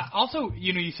too. Also,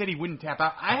 you said he wouldn't tap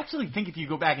out. I actually think if you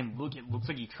go back and look, it looks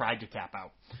like he tried to tap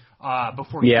out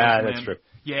before he that's true.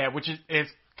 Yeah, which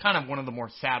is kind of one of the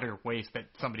more sadder ways that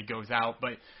somebody goes out.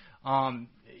 But I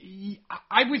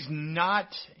was not,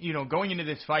 going into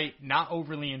this fight, not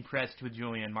overly impressed with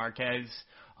Julian Marquez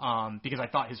because I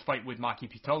thought his fight with Maki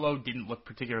Pitolo didn't look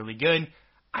particularly good.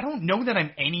 I don't know that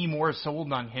I'm any more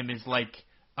sold on him as like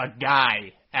a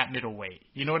guy at middleweight.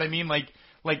 You know what I mean? Like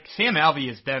Sam Alvey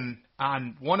has been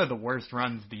on one of the worst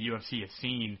runs the UFC has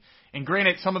seen. And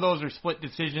granted, some of those are split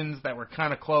decisions that were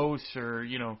kind of close or,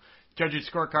 judges'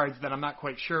 scorecards that I'm not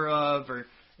quite sure of or,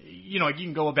 you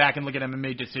can go back and look at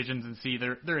MMA decisions and see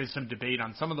there is some debate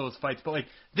on some of those fights. But,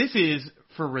 this is,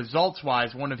 for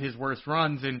results-wise, one of his worst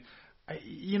runs. And,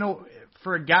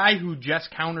 for a guy who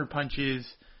just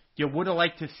counterpunches, you would have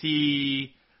liked to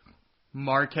see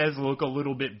Marquez look a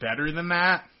little bit better than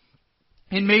that.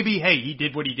 And maybe, hey, he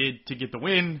did what he did to get the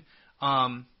win.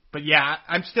 But yeah,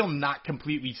 I'm still not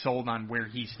completely sold on where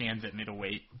he stands at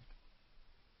middleweight.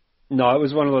 No, it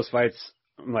was one of those fights.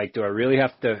 I'm like, do I really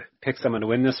have to pick someone to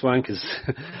win this one? Because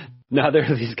neither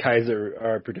of these guys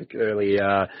are particularly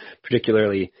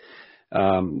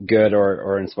good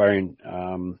or inspiring.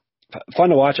 Fun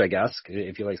to watch, I guess,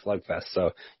 if you like slugfest.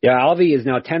 So, yeah, Alvey is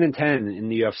now 10-10 in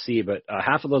the UFC, but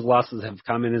half of those losses have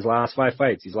come in his last 5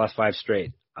 fights. He's lost 5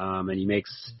 straight, and he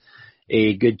makes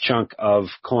a good chunk of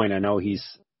coin. I know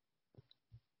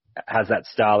has that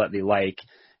style that they like,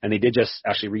 and they did just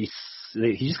actually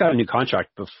he just got a new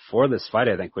contract before this fight,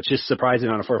 I think, which is surprising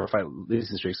on a 4-fight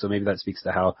losing streak. So maybe that speaks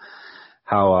to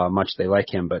how much they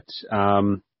like him, but.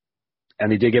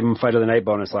 And they did give him Fight of the Night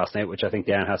bonus last night, which I think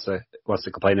Dan wants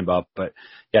to complain about. But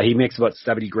yeah, he makes about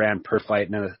 $70,000 per fight,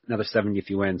 another 70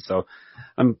 if you win. So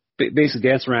I'm basically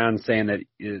dancing around saying that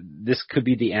this could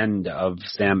be the end of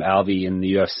Sam Alvey in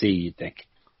the UFC. You'd think,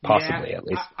 possibly at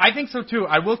least. I think so too.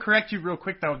 I will correct you real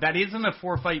quick though. That isn't a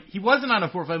 4-fight. He wasn't on a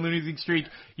 4-fight losing streak.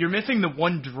 You're missing the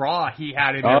one draw he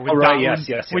had in there with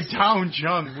Dao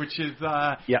Jung, which is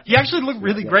he actually looked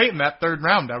really great in that 3rd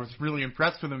round. I was really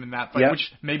impressed with him in that fight.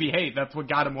 Which maybe that's what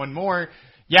got him one more.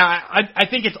 Yeah, I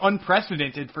think it's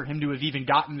unprecedented for him to have even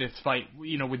gotten this fight,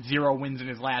 with 0 wins in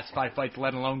his last 5 fights,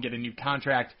 let alone get a new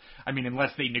contract. I mean,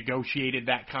 unless they negotiated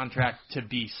that contract to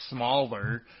be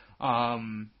smaller.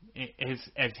 As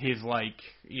his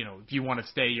if you want to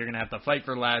stay, you're going to have to fight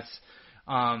for less.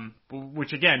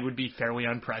 which again would be fairly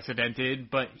unprecedented.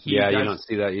 But you don't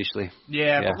see that usually.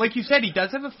 Yeah, but like you said, he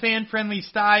does have a fan-friendly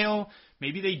style.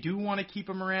 Maybe they do want to keep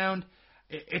him around.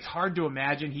 It's hard to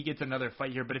imagine he gets another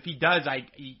fight here, but if he does,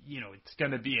 it's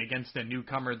going to be against a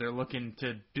newcomer. They're looking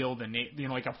to build a name,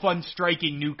 like a fun,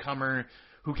 striking newcomer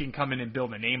who can come in and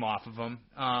build a name off of him.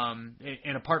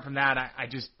 And apart from that, I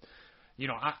just,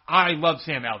 I love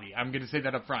Sam Alvey. I'm going to say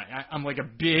that up front. I'm like a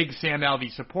big Sam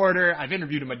Alvey supporter. I've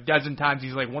interviewed him a dozen times.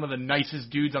 He's like one of the nicest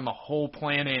dudes on the whole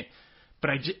planet.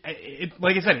 But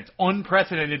like I said, it's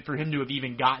unprecedented for him to have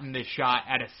even gotten this shot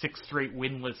at a 6th straight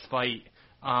winless fight.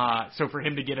 So for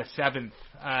him to get a 7th,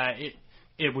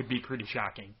 it would be pretty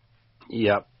shocking.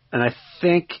 Yep. And I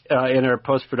think in our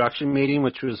post-production meeting,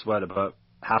 which was, about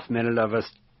half a minute of us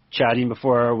chatting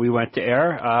before we went to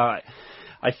air,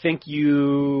 I think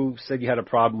you said you had a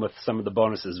problem with some of the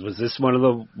bonuses. Was this one of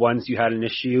the ones you had an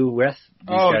issue with?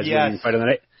 Yes. Fight of the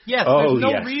night? Yes, there's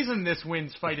no reason this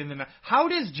wins fight in the night. How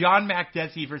does John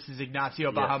Makdessi versus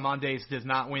Ignacio Bahamondes does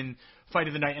not win fight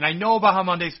of the night? And I know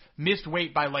Bahamondes missed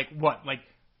weight by like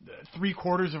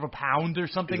 3/4 of a pound or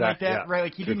something like that, right?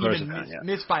 Like he didn't even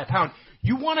miss by a pound.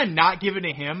 You want to not give it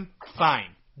to him? Fine.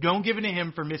 Don't give it to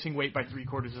him for missing weight by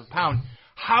 3/4 of a pound.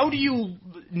 How do you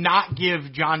not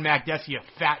give John Makdessi a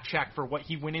fat check for what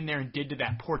he went in there and did to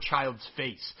that poor child's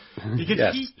face?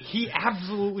 Because he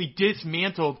absolutely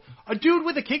dismantled a dude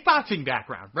with a kickboxing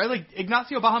background, right? Like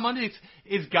Ignacio Bahamondes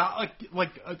is got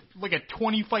like a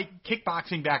 20-fight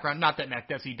kickboxing background. Not that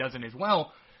Makdessi doesn't as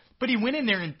well, but he went in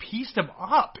there and pieced him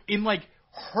up and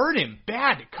hurt him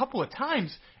bad a couple of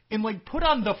times and put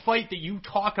on the fight that you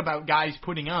talk about guys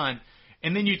putting on,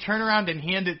 and then you turn around and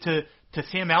hand it to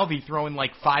Sam Alvey throwing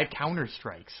 5 counter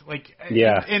strikes.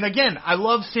 And again, I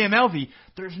love Sam Alvey.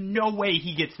 There's no way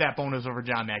he gets that bonus over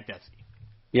John Makdessi.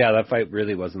 Yeah, that fight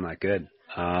really wasn't that good.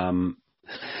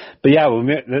 But yeah,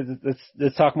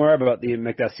 let's talk more about the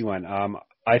Makdessi one.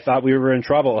 I thought we were in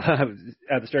trouble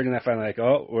at the start of that fight.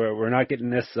 We're not getting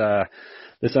this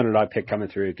underdog pick coming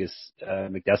through because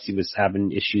Makdessi was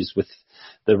having issues with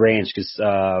the range because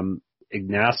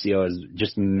Ignacio is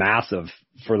just massive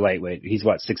for lightweight. He's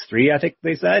 6'3", I think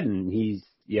they said, and he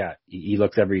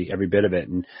looks every bit of it,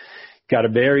 and got a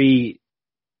very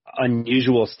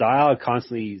unusual style,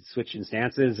 constantly switching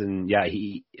stances, and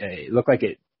it looked like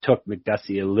it took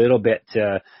Makdessi a little bit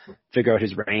to figure out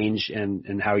his range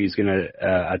and how he's going to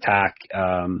attack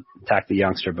the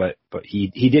youngster, but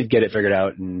he did get it figured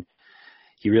out, and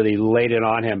he really laid it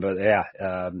on him. But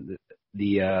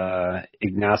the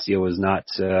Ignacio was not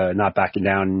backing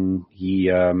down.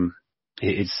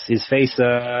 His face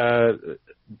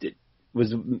was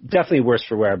definitely worse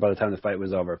for wear by the time the fight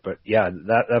was over. But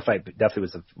that fight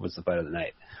definitely was the fight of the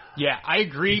night. Yeah, I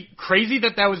agree. Crazy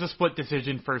that was a split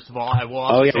decision. First of all, I will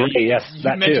also say, yes,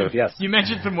 that too. Yes, you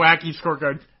mentioned some wacky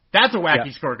scorecards. That's a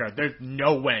wacky scorecard. There's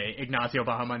no way Ignacio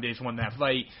Bahamondes won that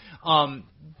fight.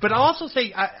 But I'll also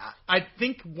say I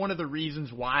think one of the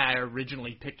reasons why I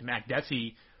originally picked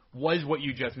Makdessi was what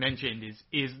you just mentioned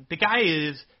is the guy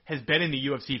has been in the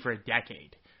UFC for a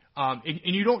decade. And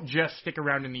you don't just stick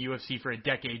around in the UFC for a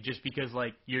decade just because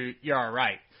you're all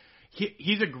right.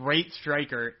 He's a great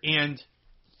striker, and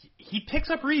he picks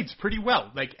up reads pretty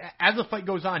well. As the fight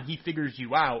goes on, he figures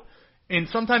you out. And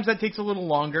sometimes that takes a little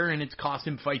longer, and it's cost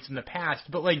him fights in the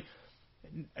past. But,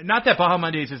 not that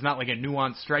Bahamondes is not a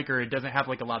nuanced striker. It doesn't have,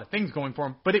 a lot of things going for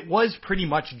him. But it was pretty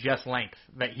much just length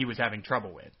that he was having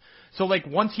trouble with. So,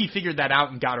 once he figured that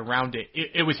out and got around it,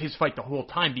 it was his fight the whole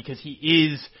time because he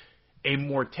is a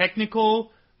more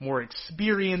technical, more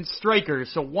experienced striker.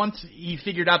 So once he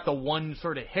figured out the one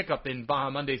sort of hiccup in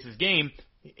Bahamondes' game,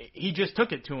 he just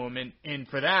took it to him. And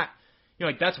for that,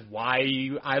 that's why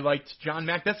I liked John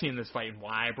Makdessi in this fight and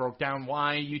why I broke down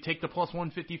why you take the plus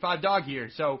 155 dog here.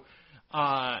 So,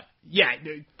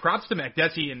 props to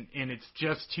Makdessi, and it's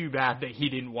just too bad that he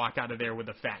didn't walk out of there with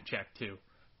a fat check too.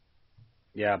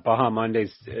 Yeah, Bahamondes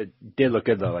did look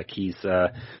good though. He's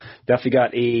definitely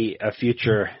got a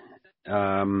future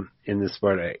in this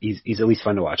sport. He's at least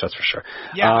fun to watch, that's for sure.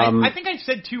 Yeah, I think I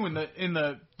said too in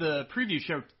the preview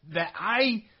show that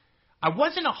I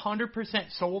wasn't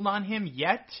 100% sold on him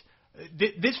yet.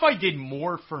 This fight did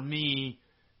more for me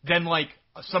than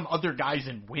some other guys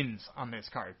in wins on this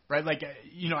card, right?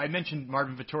 I mentioned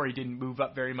Marvin Vettori didn't move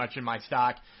up very much in my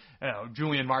stock.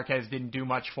 Julian Marquez didn't do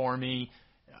much for me.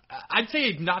 I'd say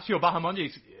Ignacio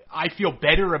Bahamondes, I feel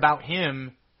better about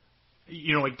him.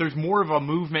 There's more of a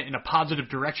movement in a positive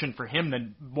direction for him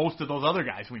than most of those other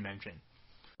guys we mentioned.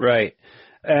 Right.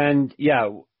 And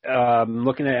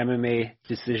looking at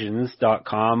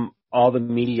MMAdecisions.com, all the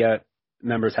media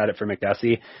members had it for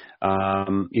Makdessi.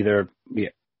 Either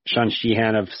Sean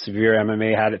Sheehan of Severe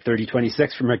MMA had it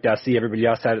 30-26 for McDessie. Everybody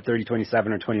else had it 30-27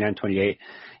 or 29-28.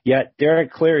 Yet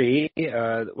Derek Cleary,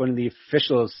 one of the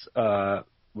officials,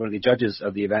 one of the judges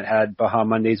of the event, had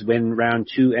Bahamondes win round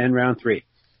 2 and round 3.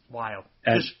 Wild.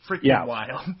 And, just freaking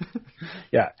wild.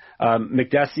 Yeah.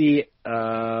 McDessie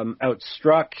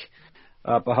outstruck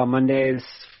Bahamondes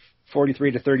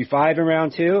 43-35 in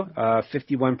round 2,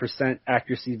 51%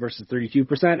 accuracy versus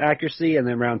 32% accuracy, and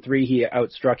then round 3 he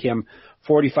outstruck him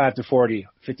 45-40,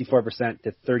 54%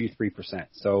 to 33%.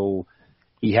 So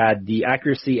he had the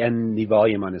accuracy and the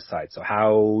volume on his side. So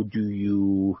how do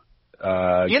you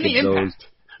and the impact?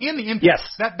 And the impact.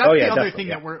 Yes. That's the other thing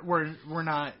that we're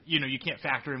not, you can't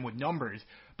factor in with numbers.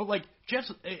 But like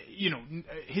just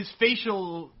his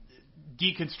facial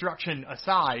deconstruction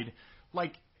aside,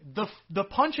 like the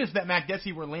punches that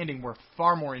McDessie were landing were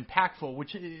far more impactful,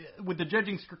 which with the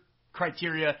judging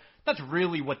criteria, that's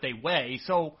really what they weigh.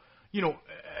 So,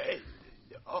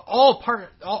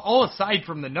 all aside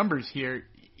from the numbers here,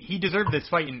 he deserved this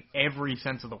fight in every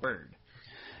sense of the word.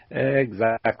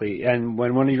 Exactly. And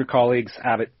when one of your colleagues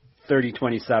have it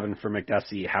 30-27 for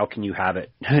McDessie, how can you have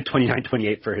it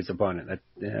 29-28 for his opponent?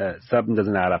 That something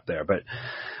doesn't add up there. But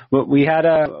we had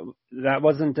that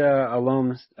wasn't a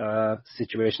lone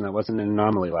situation. That wasn't an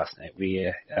anomaly last night.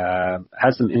 We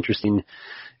had some interesting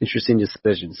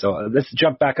decisions. So let's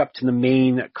jump back up to the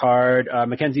main card.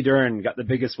 Mackenzie Dern got the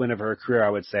biggest win of her career, I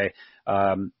would say.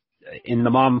 In the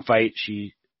mom fight,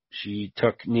 she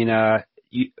took Nina,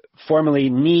 formerly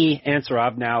Nee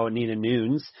Ansarov, now Nina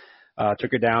Nunes,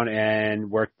 took her down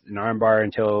and worked an armbar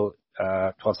until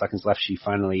 12 seconds left. She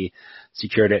finally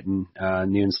secured it, and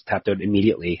Nunes tapped out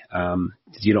immediately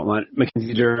because you don't want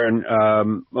Mackenzie Dern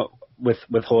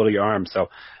with hold of your arm. So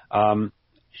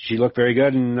she looked very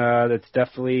good, and that's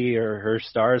definitely her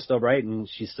star is still bright, and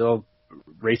she's still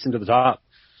racing to the top.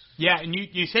 Yeah, and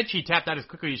you said she tapped out as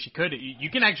quickly as she could. You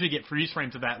can actually get freeze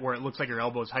frames of that where it looks like her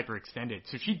elbow is hyperextended.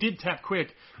 So she did tap quick,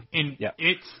 and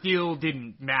it still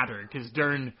didn't matter because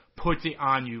Dern puts it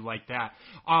on you like that.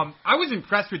 I was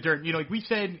impressed with Dern. Like we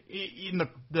said in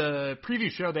the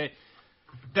preview show that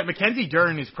Mackenzie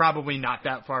Dern is probably not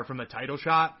that far from a title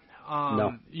shot.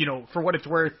 No. For what it's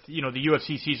worth, the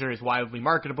UFC sees her as wildly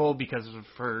marketable because of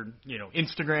her,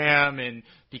 Instagram, and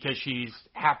because she's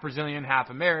half Brazilian, half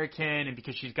American, and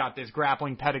because she's got this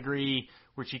grappling pedigree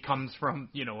where she comes from,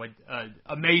 an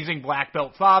amazing black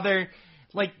belt father.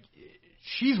 Like,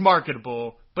 she's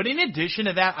marketable. But in addition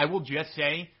to that, I will just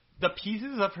say the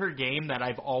pieces of her game that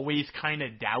I've always kind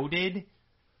of doubted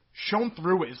shown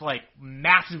through is like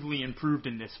massively improved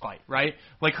in this fight, right?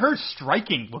 Like her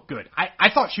striking looked good. I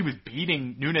thought she was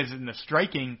beating Nunes in the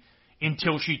striking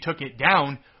until she took it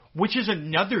down, which is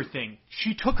another thing.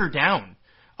 She took her down,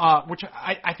 which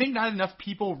I think not enough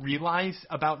people realize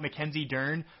about Mackenzie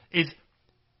Dern is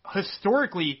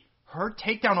historically her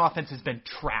takedown offense has been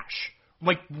trash.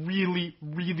 Like really,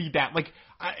 really bad. Like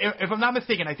if I'm not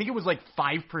mistaken, I think it was like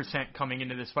 5% coming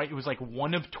into this fight. It was like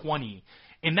 1 of 20.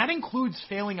 And that includes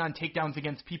failing on takedowns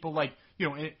against people like,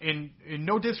 in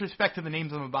no disrespect to the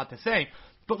names I'm about to say,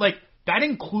 but like that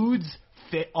includes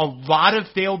a lot of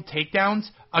failed takedowns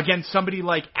against somebody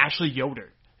like Ashley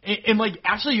Yoder. And like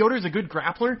Ashley Yoder is a good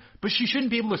grappler, but she shouldn't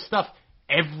be able to stuff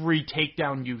every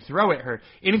takedown you throw at her.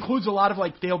 It includes a lot of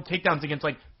like failed takedowns against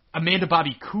like Amanda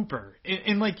Bobby Cooper.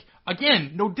 And like,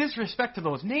 again, no disrespect to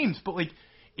those names, but like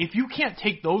if you can't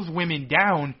take those women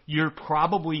down, you're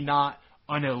probably not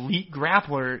an elite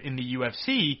grappler in the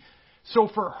UFC. So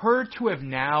for her to have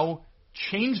now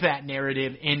changed that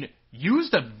narrative and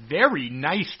used a very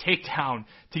nice takedown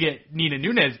to get Nina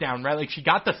Nunes down, right? Like she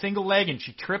got the single leg and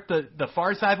she tripped the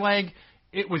far side leg.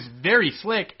 It was very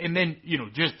slick. And then,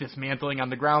 just dismantling on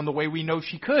the ground the way we know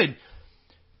she could.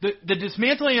 The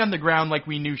dismantling on the ground like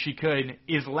we knew she could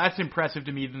is less impressive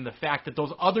to me than the fact that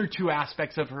those other two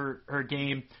aspects of her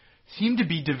game seem to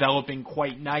be developing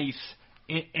quite nice.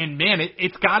 And man,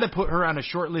 it's got to put her on a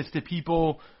short list of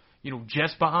people,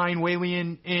 just behind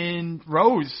Weili and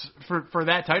Rose for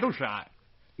that title shot.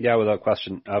 Yeah, without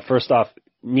question. First off,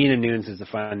 Nina Nunes is a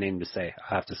fun name to say,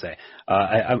 I have to say.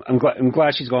 I'm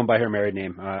glad she's going by her married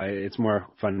name. It's more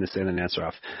fun to say than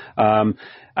Ansarov.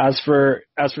 As for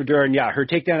Dern, yeah, her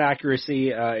takedown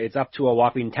accuracy, it's up to a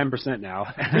whopping 10% now.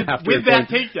 With that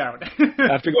takedown.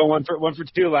 After going one for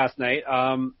 2 last night.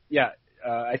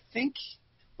 I think,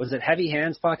 was it Heavy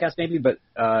Hands podcast maybe, but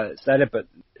said it, but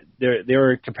they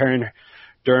were comparing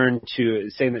Dern to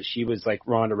saying that she was like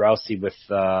Ronda Rousey with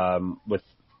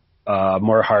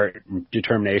more heart and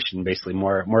determination, basically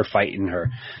more fight in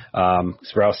her.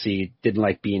 Rousey didn't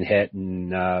like being hit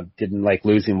and didn't like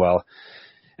losing well.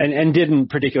 and didn't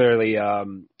particularly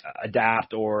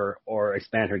adapt or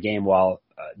expand her game, while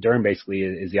Dern basically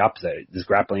is the opposite. This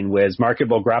grappling whiz,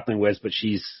 marketable grappling whiz, but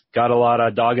she's got a lot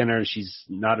of dog in her, and she's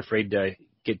not afraid to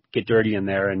get dirty in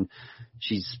there, and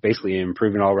she's basically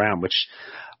improving all around, which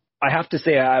I have to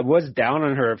say I was down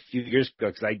on her a few years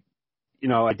ago because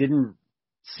I didn't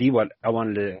see what I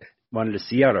wanted to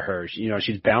see out of her.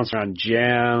 She's bouncing around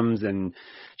gyms, and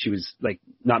she was like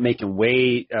not making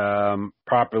weight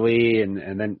properly,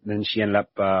 and then she ended up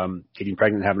getting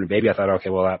pregnant and having a baby. I thought, okay,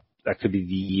 well that could be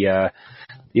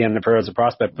the end of her as a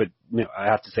prospect. But I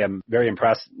have to say I'm very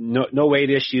impressed. No weight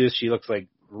issues. She looks like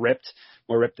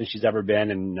more ripped than she's ever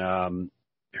been, and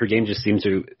her game just seems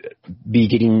to be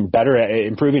getting better,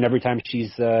 improving every time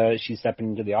she's stepping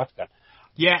into the octagon.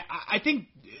 Yeah, I think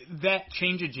that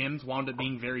change of gyms wound up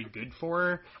being very good for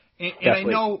her. And I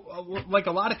know, like,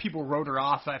 a lot of people wrote her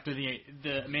off after the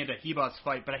Amanda Ribas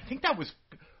fight, but I think that was,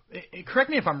 correct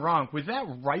me if I'm wrong, was that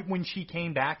right when she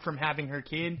came back from having her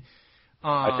kid?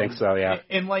 I think so, yeah.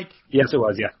 And like, yes, it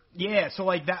was, yeah. Yeah, so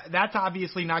like that's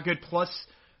obviously not good. Plus,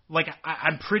 like,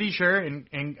 I'm pretty sure,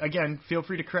 and again, feel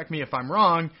free to correct me if I'm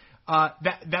wrong,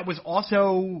 that was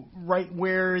also right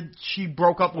where she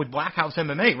broke up with Black House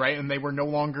MMA, right? And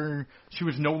she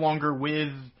was no longer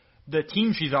with the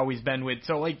team she's always been with.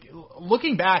 So, like,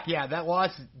 looking back, yeah, that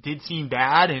loss did seem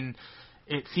bad, and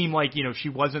it seemed like, she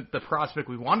wasn't the prospect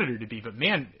we wanted her to be. But,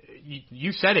 man,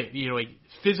 you said it, like,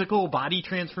 physical body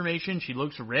transformation. She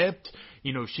looks ripped.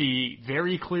 She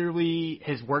very clearly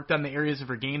has worked on the areas of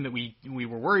her game that we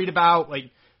were worried about.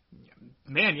 Like,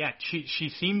 man, yeah, she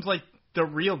seems like the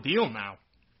real deal now.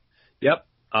 Yep.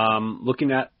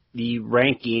 Looking at the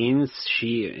rankings,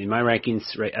 in my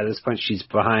rankings right at this point, she's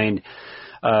behind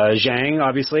Zhang,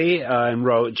 obviously, and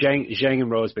Rose. Zhang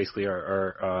and Rose basically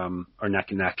are neck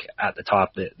and neck at the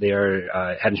top. They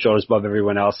are head and shoulders above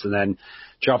everyone else, and then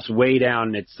drops way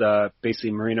down. It's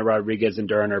basically Marina Rodriguez and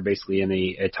Dern are basically in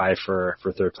a tie for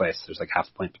third place. There's like half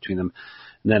a point between them.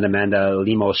 And then Amanda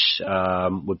Lemos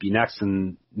would be next,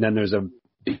 and then there's a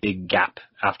big gap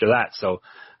after that. So,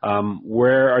 what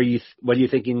are you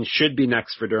thinking should be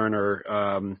next for Dern,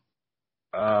 or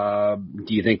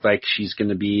do you think like she's going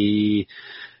to be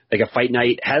like a fight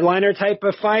night headliner type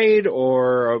of fight,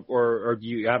 or do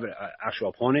you have an actual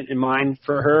opponent in mind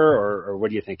for her, or what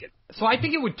do you think? So I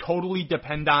think it would totally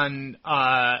depend on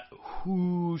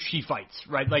who she fights,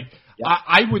 right? Like, yeah.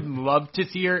 I would love to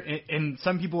see her, and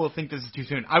some people will think this is too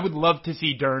soon. I would love to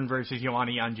see Dern versus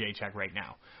Joanna Jędrzejczyk right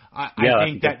now. I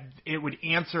think that it would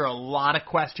answer a lot of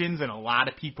questions in a lot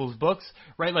of people's books,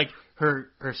 right? Like,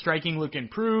 her striking look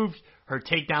improved, her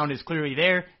takedown is clearly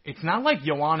there. It's not like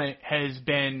Joanna has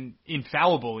been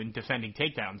infallible in defending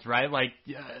takedowns, right? Like,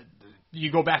 you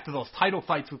go back to those title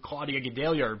fights with Claudia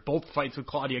Gadelha, or both fights with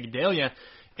Claudia Gadelha,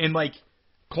 and like,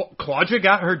 Claudia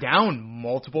got her down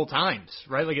multiple times,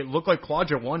 right? Like, it looked like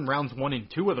Claudia won rounds 1 and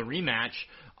 2 of the rematch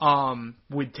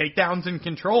with takedowns and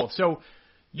control. So,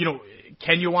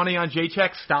 can Joanna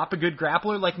Jędrzejczyk stop a good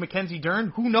grappler like Mackenzie Dern?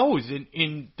 Who knows?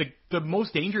 And the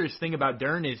most dangerous thing about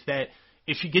Dern is that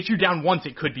if she gets you down once,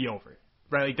 it could be over,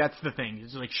 right? Like, that's the thing.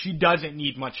 It's like, she doesn't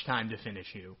need much time to finish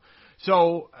you.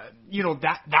 So,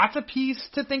 that's a piece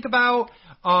to think about.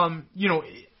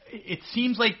 It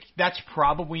seems like that's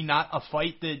probably not a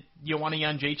fight that Joanna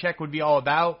Jędrzejczyk would be all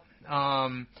about.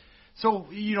 So,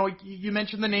 you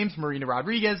mentioned the names. Marina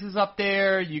Rodriguez is up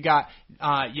there. You got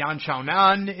Yan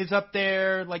Xiaonan is up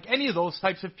there. Like, any of those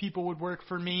types of people would work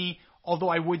for me. Although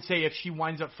I would say if she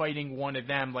winds up fighting one of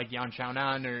them, like Yan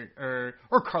Xiaonan or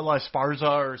Carla Esparza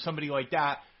or somebody like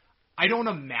that, I don't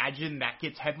imagine that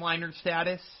gets headliner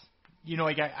status.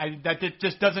 That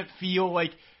just doesn't feel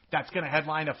like that's going to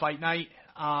headline a fight night.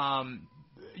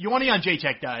 Joanna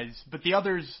Jędrzejczyk does, but the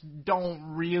others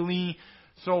don't really.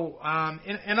 So,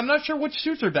 and I'm not sure which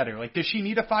suits her better. Like, does she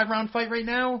need a 5-round fight right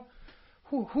now?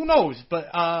 Who knows? But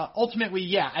ultimately,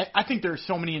 yeah, I think there's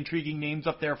so many intriguing names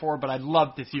up there for her, but I'd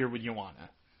love to see her with Joanna.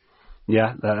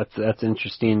 Yeah, that's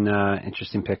interesting.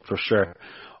 Interesting pick for sure.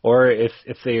 Or if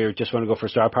they just want to go for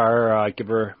star power, give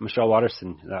her Michelle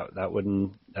Waterson. That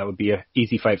would be an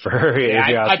easy fight for her.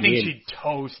 Yeah, I think she'd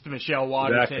toast Michelle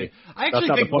Waterson. Exactly. I actually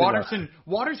think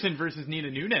Waterson versus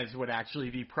Nina Nunes would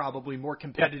actually be probably more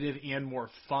competitive and more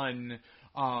fun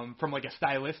from like a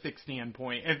stylistic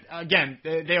standpoint. And again,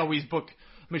 they always book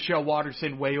Michelle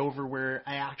Waterson way over where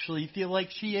I actually feel like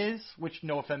she is. Which,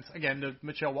 no offense again to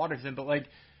Michelle Waterson, but like,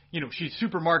 she's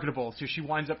super marketable, so she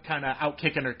winds up kind of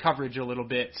out-kicking her coverage a little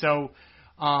bit. So,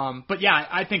 but yeah,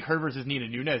 I think her versus Nina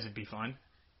Nunes would be fun.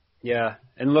 Yeah,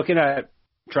 and looking at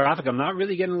traffic, I'm not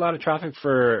really getting a lot of traffic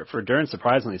for Dern,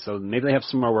 surprisingly, so maybe they have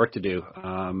some more work to do.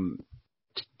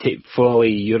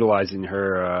 fully utilizing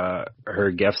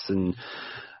her gifts and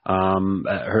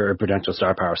her potential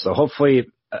star power. So hopefully,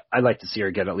 I'd like to see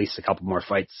her get at least a couple more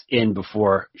fights in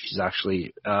before she's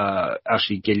actually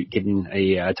getting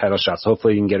a title shot. So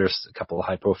hopefully, you can get her a couple of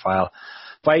high profile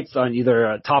fights on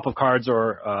either top of cards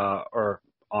or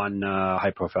on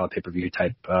high profile pay-per-view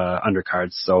type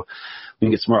undercards. So we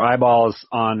can get some more eyeballs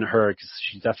on her because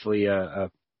she definitely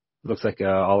looks like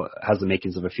has the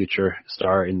makings of a future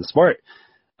star in the sport.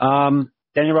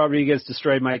 Daniel Rodriguez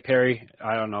destroyed Mike Perry.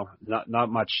 I don't know. Not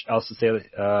much else to say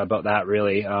about that,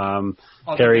 really.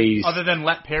 Other than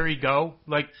let Perry go.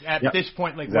 Like, at this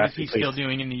point, like, exactly, what is he still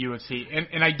doing in the UFC?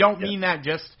 And I don't mean that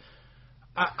just...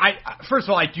 first of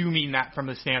all, I do mean that from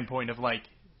the standpoint of, like,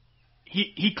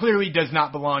 he clearly does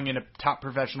not belong in a top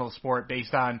professional sport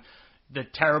based on the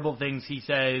terrible things he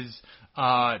says,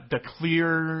 the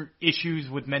clear issues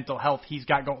with mental health he's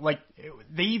got going. Like,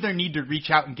 they either need to reach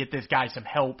out and get this guy some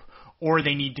help, or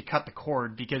they need to cut the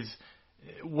cord, because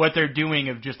what they're doing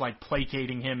of just like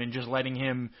placating him and just letting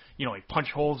him, like punch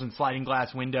holes in sliding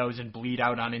glass windows and bleed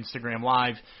out on Instagram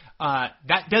Live,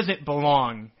 that doesn't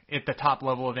belong at the top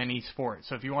level of any sport.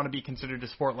 So if you want to be considered a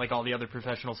sport like all the other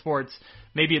professional sports,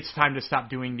 maybe it's time to stop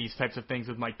doing these types of things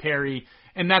with Mike Perry.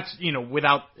 And that's,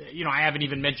 without, I haven't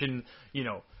even mentioned,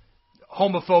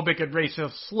 homophobic and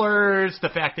racist slurs, the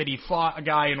fact that he fought a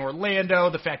guy in Orlando,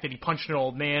 the fact that he punched an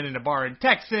old man in a bar in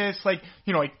Texas, like,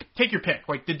 take your pick.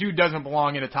 Like, the dude doesn't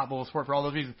belong in a top-level sport for all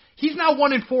those reasons. He's now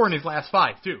 1-4 in his last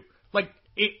 5, too. Like,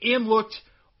 and looked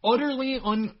utterly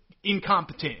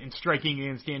incompetent in striking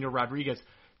against Daniel Rodriguez.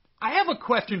 I have a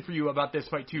question for you about this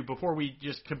fight, too, before we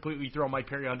just completely throw Mike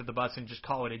Perry under the bus and just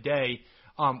call it a day,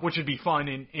 which would be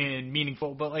fun and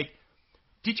meaningful. But, like,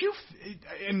 did you,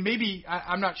 and maybe,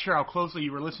 I'm not sure how closely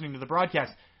you were listening to the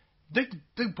broadcast, the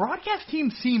broadcast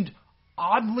team seemed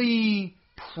oddly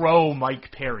pro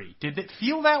Mike Perry. Did it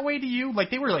feel that way to you? Like,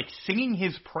 they were, like, singing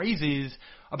his praises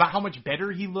about how much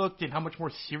better he looked and how much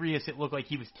more serious it looked like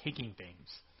he was taking things.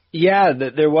 Yeah,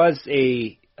 there was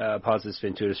a positive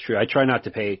spin to it. It's true. I try not to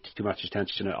pay too much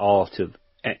attention at all to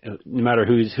no matter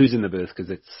who's in the booth,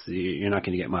 because you're not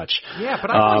going to get much. Yeah,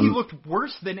 but I thought he looked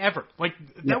worse than ever. Like,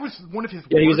 that was one of his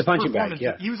worst he was a punching bag.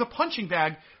 Yeah. He was a punching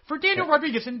bag for Daniel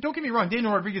Rodriguez. And don't get me wrong,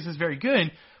 Daniel Rodriguez is very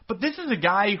good, but this is a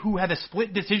guy who had a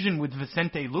split decision with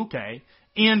Vicente Luque.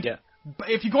 And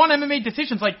if you go on MMA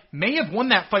decisions, like, may have won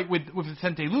that fight with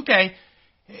Vicente Luque.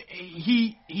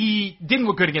 He didn't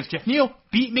look good against Jeff Neal,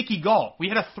 beat Mickey Gall. We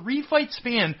had a 3-fight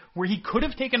span where he could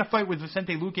have taken a fight with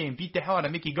Vicente Luque and beat the hell out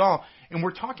of Mickey Gall, and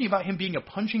we're talking about him being a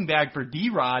punching bag for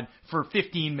D-Rod for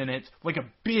 15 minutes, like a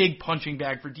big punching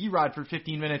bag for D-Rod for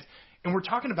 15 minutes, and we're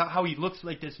talking about how he looks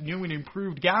like this new and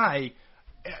improved guy,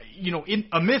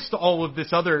 amidst all of this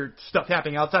other stuff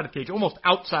happening outside of cage, almost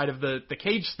outside of the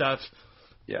cage stuff.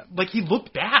 Yeah. Like, he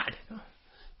looked bad.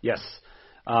 Yes.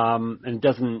 And it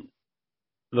doesn't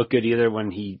look good either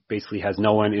when he basically has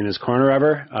no one in his corner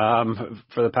ever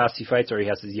for the past few fights, or he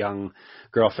has his young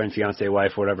girlfriend, fiance,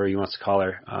 wife, whatever he wants to call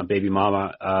her, baby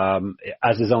mama,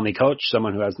 as his only coach,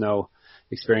 someone who has no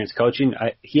experience coaching.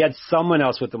 He had someone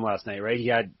else with him last night, right?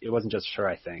 It wasn't just her,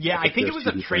 I think. Yeah, I think it was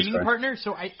a training partner,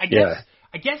 so I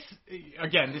guess,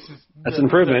 again, this is that's an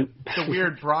improvement. The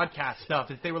weird broadcast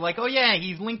stuff is they were like, oh yeah,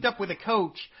 he's linked up with a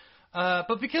coach.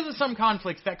 But because of some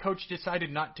conflicts, that coach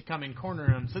decided not to come and corner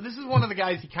him. So this is one of the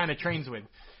guys he kind of trains with.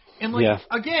 And,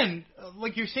 again,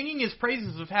 like, you're singing his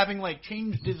praises of having, like,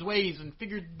 changed his ways and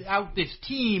figured out this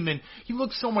team, and he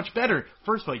looks so much better.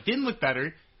 First of all, he didn't look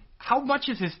better. How much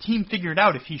is his team figured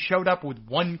out if he showed up with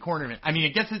one cornerman? I mean, I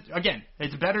guess,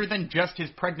 it's better than just his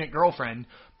pregnant girlfriend,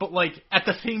 but, like, at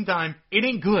the same time, it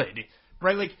ain't good,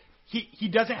 right? Like, He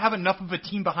doesn't have enough of a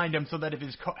team behind him so that if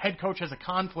his head coach has a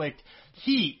conflict,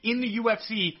 he, in the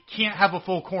UFC, can't have a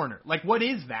full corner. Like, what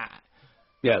is that?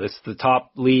 Yeah, this is the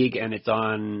top league, and it's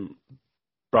on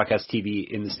broadcast TV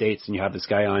in the States, and you have this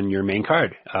guy on your main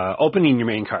card, opening your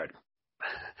main card.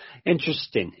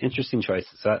 Interesting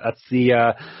choices. That's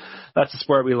the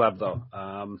sport we love, though.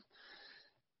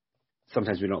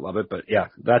 Sometimes we don't love it, but yeah,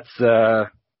 that's...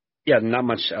 Yeah, not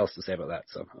much else to say about that.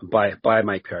 So buy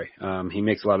Mike Perry. He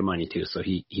makes a lot of money too, so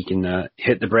he can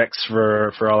hit the bricks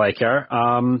for all I care.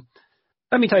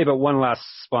 Let me tell you about one last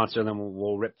sponsor, and then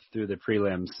we'll rip through the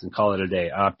prelims and call it a day.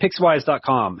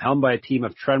 Pickswise.com, helmed by a team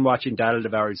of trend-watching,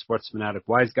 data-devouring, sports fanatic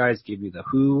wise guys, give you the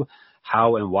who,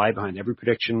 how, and why behind every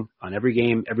prediction on every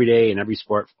game, every day, and every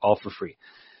sport, all for free.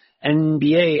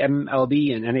 NBA,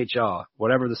 MLB, and NHL,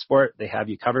 whatever the sport, they have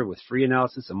you covered with free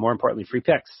analysis and, more importantly, free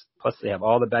picks. Plus, they have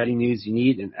all the betting news you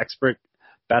need and expert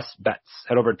best bets.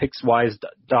 Head over to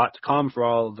Pickswise.com for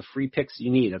all the free picks you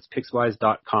need. That's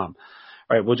Pickswise.com.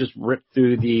 All right, we'll just rip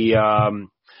through the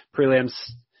prelims.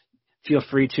 Feel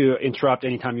free to interrupt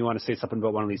anytime you want to say something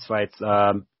about one of these fights.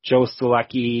 Joe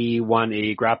Solecki won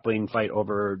a grappling fight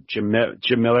over Jim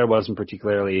Miller. Wasn't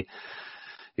particularly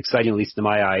exciting, at least in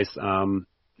my eyes.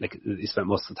 He spent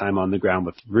most of the time on the ground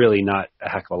with really not a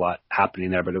heck of a lot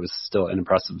happening there, but it was still an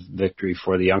impressive victory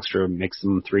for the youngster. Makes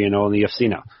him 3-0 in the UFC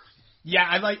now. Yeah,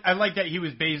 I like that he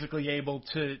was basically able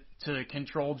to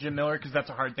control Jim Miller, because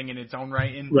that's a hard thing in its own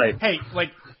right. And right. Hey,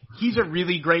 he's a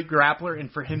really great grappler,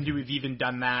 and for him to have even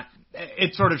done that,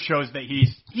 it sort of shows that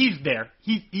he's there.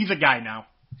 He's a guy now.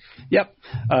 Yep.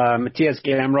 Matthias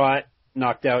Gamrot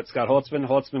knocked out Scott Holtzman.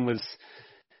 Holtzman was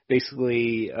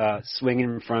basically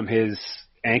swinging from his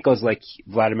ankles like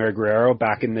Vladimir Guerrero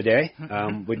back in the day.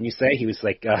 Wouldn't you say? He was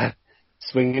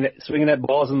swinging at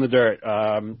balls in the dirt,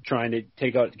 trying to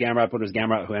take out Gamrot, but it was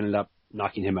Gamrot who ended up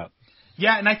knocking him out.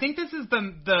 Yeah, and I think this is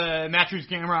the Matthews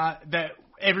Gamrot that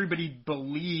everybody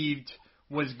believed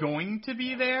was going to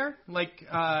be there,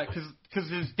 because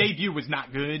his debut was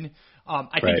not good.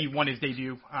 I think he won his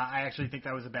debut. I actually think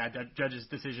that was a bad judge's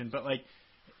decision, but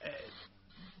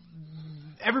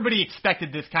everybody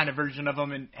expected this kind of version of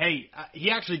him, and hey,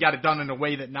 he actually got it done in a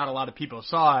way that not a lot of people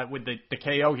saw with the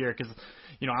KO here, because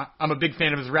I'm a big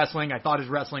fan of his wrestling. I thought his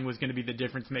wrestling was going to be the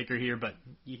difference maker here, but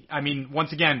I mean,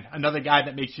 once again, another guy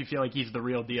that makes you feel like he's the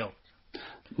real deal.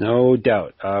 No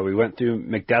doubt. We went through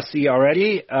McDessie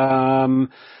already.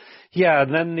 Yeah,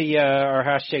 and then our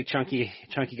hashtag chunky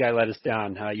guy let us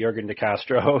down, Yorgan De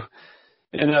Castro.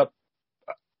 And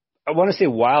I want to say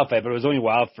wild fight, but it was only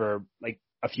wild for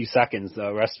a few seconds.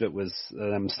 The rest of it was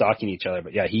them stalking each other.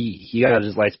 But yeah, he got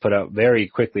his lights put out very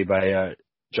quickly by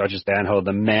Georges Banho,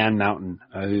 the Man Mountain,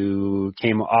 who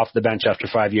came off the bench after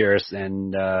 5 years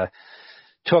and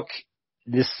took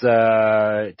this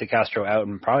De Castro out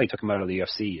and probably took him out of the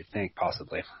UFC, you think,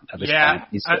 possibly. At this point.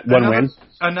 He's win.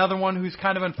 Another one who's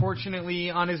kind of unfortunately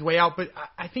on his way out, but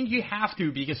I think you have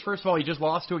to, because first of all, he just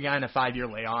lost to a guy in a 5-year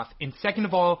layoff, and second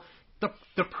of all,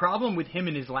 the problem with him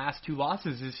in his last 2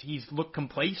 losses is he's looked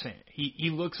complacent. He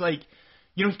looks like,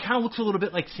 he kind of looks a little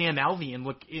bit like Sam Alvey, and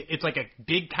it's like a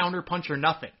big counter punch or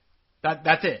nothing.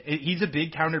 That's it. He's a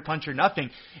big counter punch or nothing.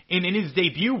 And in his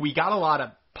debut, we got a lot of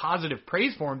positive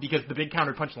praise for him because the big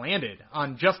counter punch landed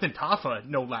on Justin Tafa,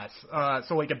 no less.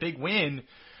 So a big win.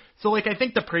 So I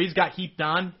think the praise got heaped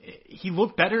on. He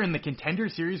looked better in the Contender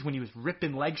Series when he was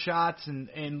ripping leg shots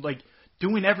and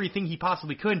doing everything he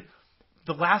possibly could.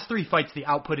 The last 3 fights, the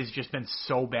output has just been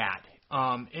so bad.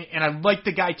 And I like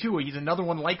the guy too. He's another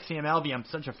one like Sam Alvey I'm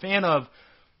such a fan of.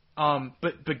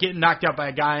 But getting knocked out by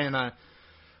a guy in a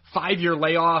 5-year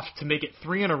layoff to make it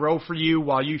 3 in a row for you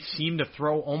while you seem to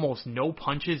throw almost no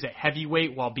punches at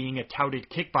heavyweight while being a touted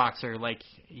kickboxer.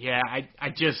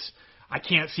 I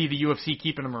can't see the UFC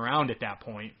keeping him around at that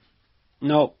point.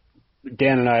 No,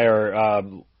 Dan and I are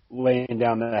laying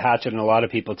down the hatchet on a lot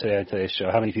of people today on today's show.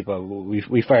 How many people?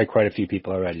 We fired quite a few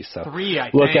people already. So 3,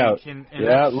 I look think. Out. And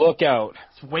look out.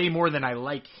 It's way more than I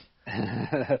like.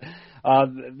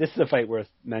 This is a fight worth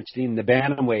mentioning. The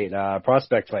bantamweight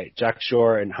prospect fight, Jack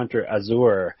Shore and Hunter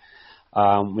Azure.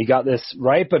 We got this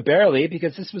right, but barely,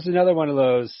 because this was another one of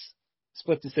those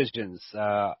split decisions,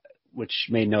 which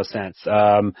made no sense.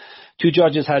 2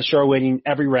 judges had Shore winning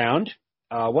every round.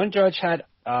 One judge had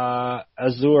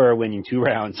Azure winning 2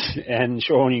 rounds and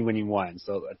Shore only winning 1.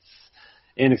 So that's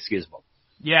inexcusable.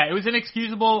 Yeah, it was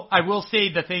inexcusable. I will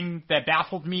say the thing that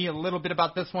baffled me a little bit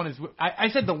about this one is I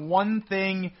said the one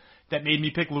thing that made me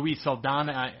pick Luis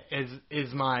Saldana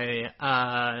is my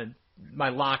my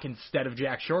lock instead of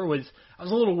Jack Shore was I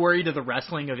was a little worried of the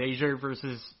wrestling of Azure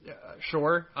versus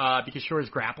Shore because Shore's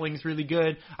grappling is really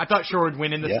good. I thought Shore would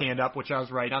win in the stand-up, which I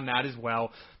was right on that as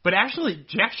well. But actually,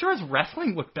 Jack Shore's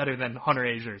wrestling looked better than Hunter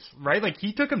Azure's, right?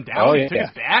 He took him down, he took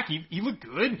his back, he looked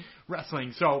good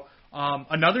wrestling. So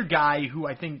another guy who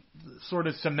I think sort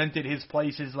of cemented his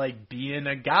place as being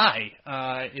a guy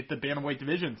at the bantamweight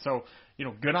division. So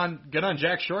good on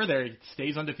Jack Shore there. He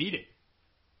stays undefeated.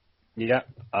 Yeah,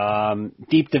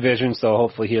 deep division, so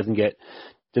hopefully he doesn't get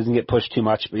pushed too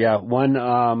much. But yeah,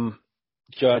 one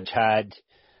judge had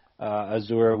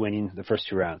Azure winning the first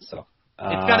 2 rounds. So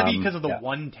it's got to be because of the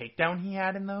one takedown he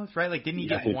had in those, right? Didn't he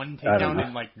get one takedown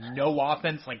and no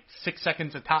offense, 6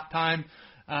 seconds of top time?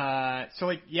 So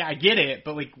I get it,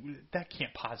 but that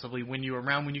can't possibly win you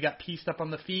around when you got pieced up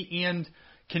on the feet and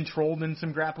controlled in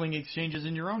some grappling exchanges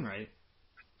in your own right.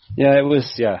 Yeah, it was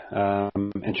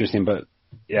interesting, but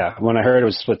yeah, when I heard it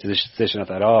was split decision, I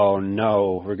thought, oh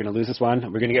no, we're going to lose this one.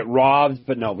 We're going to get robbed,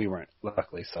 but no, we weren't,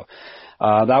 luckily. So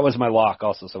that was my lock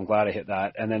also, so I'm glad I hit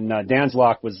that. And then Dan's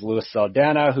lock was Luis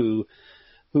Saldana, who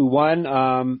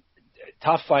won.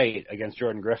 tough fight against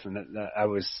Jordan Griffin. That I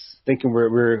was thinking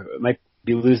we're might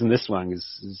be losing this one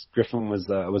because Griffin was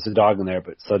a dog in there,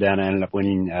 but Saldana ended up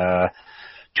winning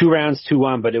 2 rounds,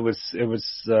 2-1. But it was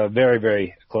a very,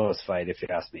 very close fight, if you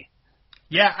ask me.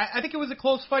 Yeah, I think it was a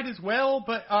close fight as well,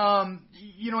 but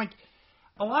like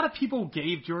a lot of people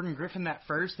gave Jordan Griffin that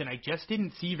first, and I just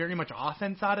didn't see very much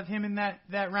offense out of him in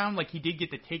that round. Like, he did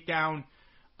get the takedown,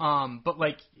 but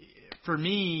like for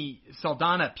me,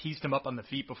 Saldana pieced him up on the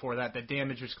feet before that. The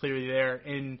damage was clearly there,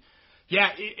 and yeah,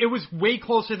 it was way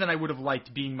closer than I would have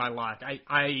liked being my luck.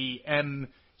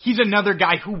 He's another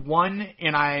guy who won,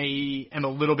 and I am a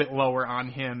little bit lower on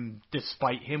him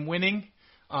despite him winning.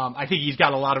 I think he's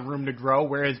got a lot of room to grow,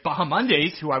 whereas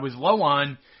Bahamondes, who I was low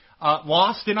on,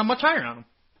 lost, and I'm much higher on him.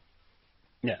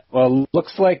 Yeah, well,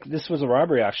 looks like this was a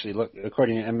robbery, actually. Look,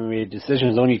 according to MMA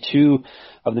decisions, only 2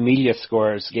 of the media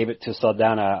scores gave it to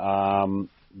Saldana.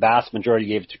 Vast majority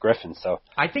gave it to Griffin. So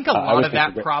I think a lot of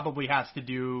that probably has to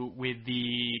do with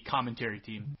the commentary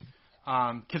team.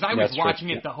 Because I was watching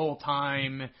it the whole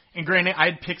time, and granted, I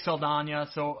had picked Saldana,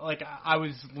 so like I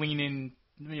was leaning,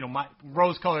 my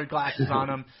rose-colored glasses on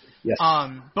him. Yes.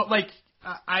 But like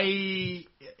I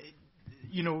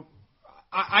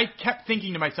kept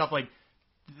thinking to myself, like,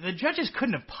 the judges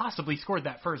couldn't have possibly scored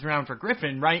that first round for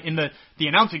Griffin, right? And the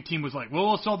announcing team was like,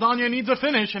 well, Saldana needs a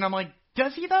finish, and I'm like,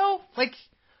 does he though? Like,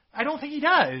 I don't think he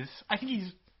does. I think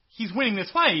he's winning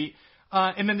this fight.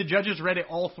 And then the judges read it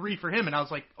all 3 for him, and I was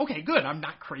like, okay, good. I'm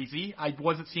not crazy. I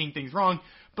wasn't seeing things wrong.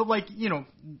 But, like, and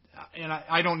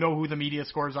I don't know who the media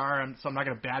scores are, so I'm not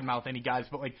going to badmouth any guys.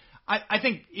 But, like, I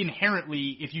think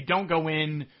inherently, if you don't go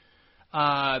in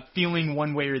feeling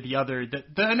one way or the other, the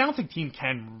announcing team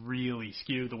can really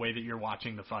skew the way that you're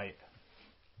watching the fight.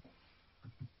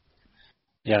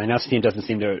 Yeah, the announcing team doesn't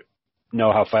seem to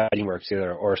know how fighting works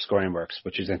either, or scoring works,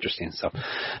 which is interesting. So,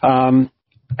 and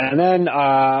then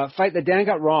fight that Dan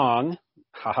got wrong,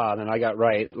 then I got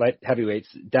right. Light heavyweights,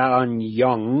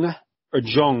 Jung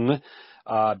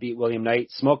beat William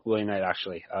Knight, smoked William Knight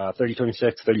actually,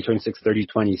 30-26, 30-26,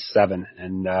 30-27,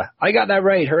 and I got that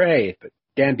right, hooray! But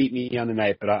Dan beat me on the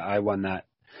night, but I won that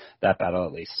battle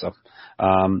at least. So,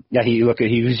 yeah, he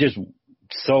was just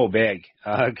so big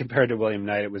compared to William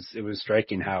Knight. It was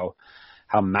striking how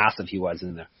massive he was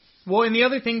in there. Well, and the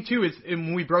other thing too is,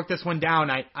 when we broke this one down,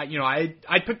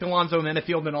 I picked Alonzo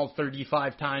Menifield in all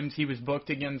 35 times he was booked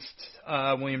against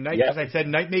William Knight, because I said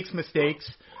Knight makes mistakes.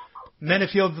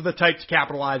 Menifield's the type to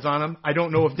capitalize on him. I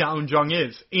don't know if Dao Jung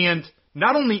is, and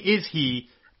not only is he,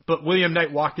 but William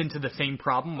Knight walked into the same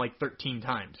problem like 13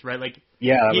 times, right? Like,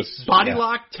 body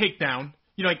lock, takedown,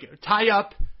 like tie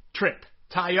up, trip,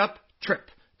 tie up, trip,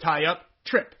 tie up,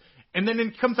 trip. And then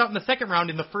it comes out in the second round,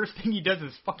 and the first thing he does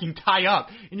is fucking tie up.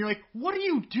 And you're like, what are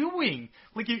you doing?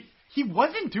 Like, he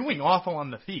wasn't doing awful on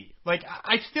the feet. Like,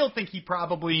 I still think he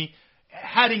probably,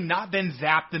 had he not been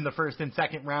zapped in the first and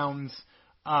second rounds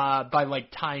by,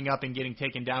 like, tying up and getting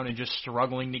taken down and just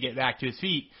struggling to get back to his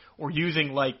feet, or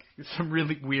using, like, some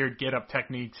really weird get-up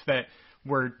techniques that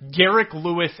were Derek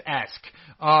Lewis-esque.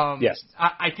 Yes.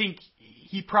 I think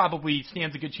he probably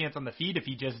stands a good chance on the feet if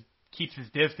he just keeps his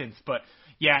distance, but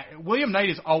yeah, William Knight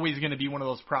is always going to be one of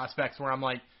those prospects where I'm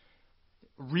like,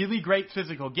 really great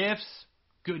physical gifts,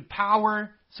 good power,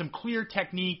 some clear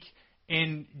technique,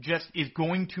 and just is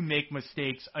going to make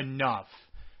mistakes enough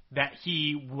that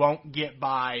he won't get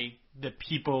by the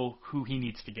people who he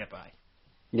needs to get by.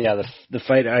 Yeah, the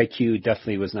fight IQ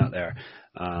definitely was not there.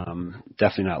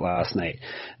 Definitely not last night.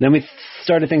 Then we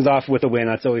started things off with a win.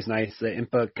 That's always nice.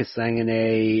 Impa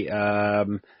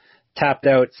Kasanganay tapped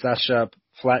out Sasha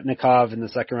Flatnikov in the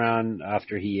second round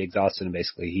after he exhausted him.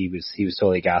 Basically, he was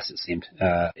totally gassed, it seemed,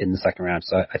 in the second round.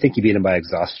 So I think he beat him by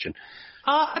exhaustion.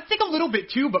 I think a little bit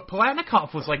too, but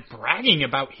Palatnikov was like bragging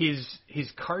about his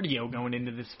cardio going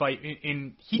into this fight,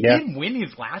 and he did win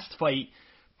his last fight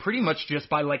pretty much just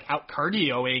by like out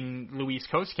cardioing Luis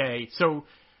Kosuke. So,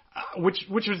 which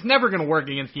was never going to work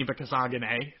against Impa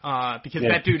Kasanganay, because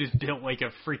that dude is built like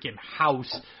a freaking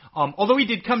house. Although he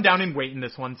did come down in weight in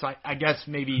this one, so I guess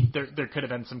maybe there could have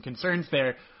been some concerns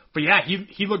there. But yeah,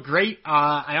 he looked great.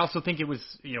 I also think it was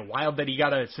wild that he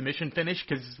got a submission finish,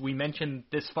 because we mentioned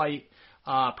this fight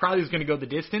probably was going to go the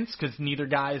distance, because neither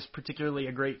guy is particularly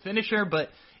a great finisher. But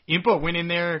Impa went in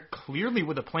there clearly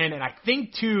with a plan, and I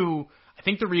think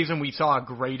the reason we saw a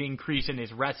great increase in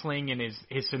his wrestling and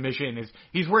his submission is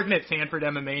he's working at Sanford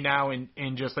MMA now,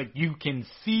 and just like you can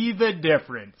see the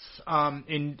difference.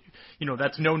 And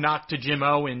that's no knock to Jim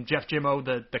O and Jeff Jim O,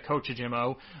 the coach of Jim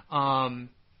O.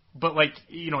 But like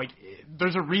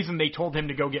there's a reason they told him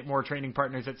to go get more training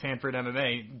partners at Sanford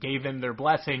MMA, gave them their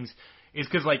blessings. is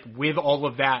because, like, with all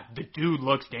of that, the dude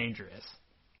looks dangerous.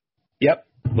 Yep,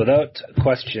 without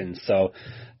question. So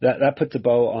that puts a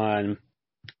bow on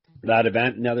that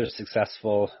event. Another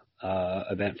successful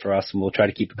event for us, and we'll try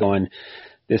to keep it going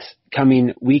this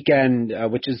coming weekend,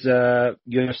 which is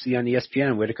UFC on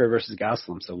ESPN, Whitaker versus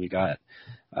Gastelum. So we got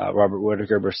Robert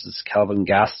Whitaker versus Calvin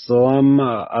Gastelum.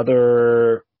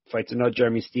 Other fights to note: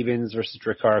 Jeremy Stevens versus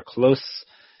Drakkar Klose.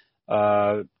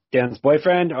 Dan's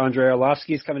boyfriend, Andrei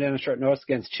Arlovsky, is coming in on short notice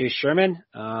against Chase Sherman.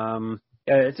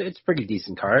 It's a pretty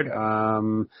decent card.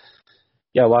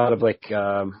 A lot of we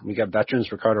got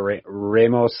veterans, Ricardo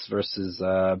Ramos versus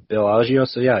Bill Algeo.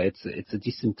 So yeah, it's a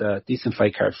decent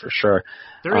fight card for sure.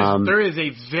 There is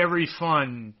a very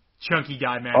fun chunky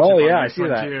guy match. Oh yeah, I see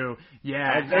that too. Yeah,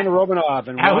 Alexander Romanov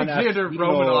and Alexander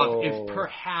Romanov is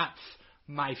perhaps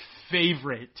my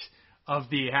favorite of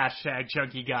the hashtag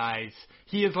chunky guys.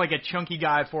 He is like a chunky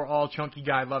guy for all chunky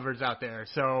guy lovers out there.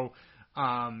 So,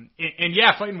 fighting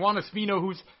Juan Espino,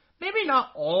 who's maybe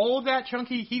not all that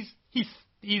chunky. He's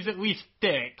at least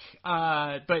thick.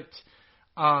 But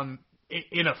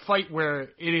in a fight where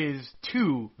it is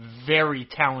two very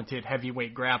talented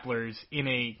heavyweight grapplers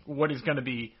in what is going to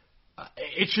be,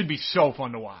 it should be so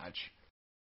fun to watch.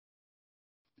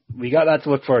 We got that to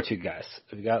look forward to, guys.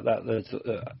 We got that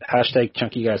hashtag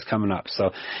chunky guys coming up.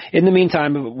 So in the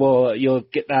meantime, you'll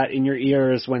get that in your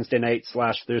ears Wednesday night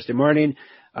 / Thursday morning.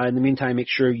 In the meantime, make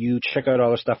sure you check out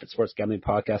all our stuff at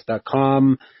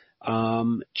sportsgamblingpodcast.com.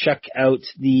 Check out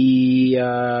the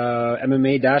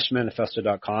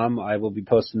MMA-manifesto.com. I will be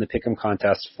posting the pick'em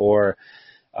contest for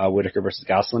Whitaker versus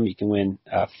Gastelum. You can win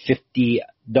a $50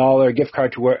 gift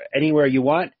card to anywhere you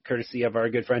want, courtesy of our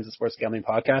good friends at Sports Gambling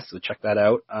Podcast. So check that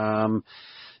out.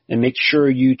 And make sure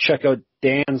you check out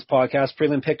Dan's podcast,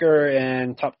 Prelim Picker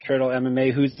and Top Turtle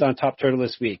MMA. Who's on Top Turtle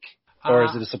this week? Or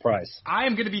is it a surprise? I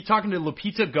am going to be talking to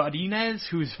Lupita Godinez,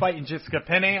 who's fighting Jessica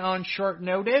Penne on short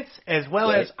notice, as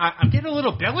well as I'm getting a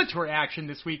little Bellator action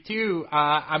this week, too.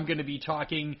 I'm going to be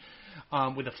talking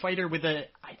with a fighter I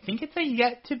think it's a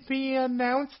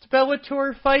yet-to-be-announced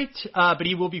Bellator fight, but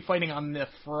he will be fighting on the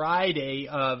Friday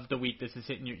of the week this is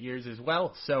hitting your ears as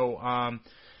well. So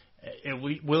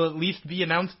it will at least be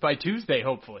announced by Tuesday,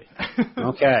 hopefully.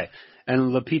 Okay.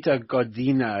 And Lupita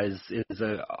Godina is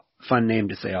a fun name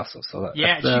to say also. So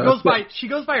she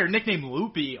goes by her nickname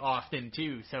Loopy often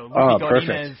too. So Loopy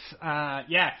Godinez,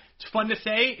 it's fun to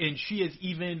say, and she is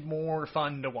even more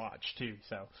fun to watch too.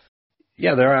 So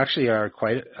yeah, there actually are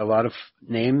quite a lot of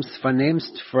fun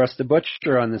names for us to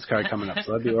butcher on this card coming up.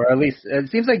 So or at least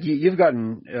it seems like you've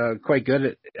gotten quite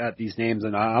good at these names,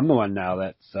 and I'm the one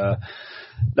now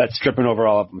that's tripping over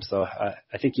all of them. So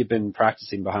I think you've been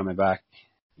practicing behind my back.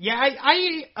 Yeah,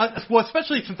 I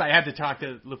especially since I had to talk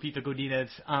to Lupita Godinez,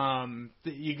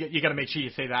 you got to make sure you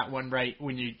say that one right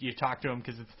when you talk to him,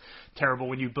 because it's terrible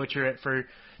when you butcher it for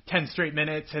 10 straight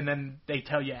minutes and then they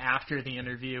tell you after the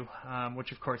interview,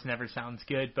 which of course never sounds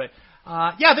good. But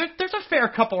there's a fair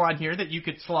couple on here that you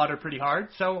could slaughter pretty hard.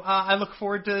 So I look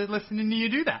forward to listening to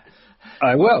you do that.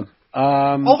 I will.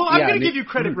 Although I'm going to give you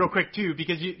credit real quick too,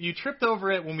 because you tripped over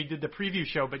it when we did the preview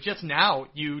show, but just now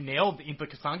you nailed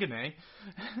Impa Kasangane.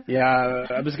 Yeah,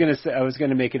 I was going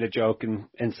to make it a joke and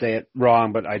say it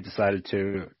wrong, but I decided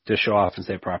to show off and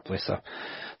say it properly. So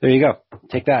there you go.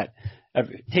 Take that.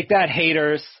 Take that,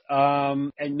 haters.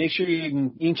 And make sure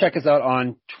you can check us out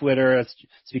on Twitter.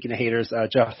 Speaking of haters,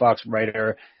 Jeff Fox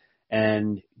Writer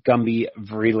and Gumby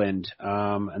Vreeland.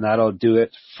 And that'll do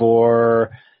it for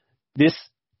this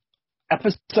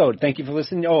episode. Thank you for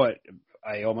listening. Oh,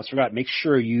 I almost forgot. Make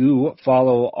sure you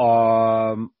follow,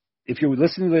 if you're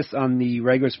listening to this on the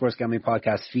regular Sports Gambling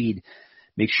Podcast feed,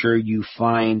 make sure you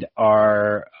find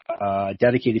our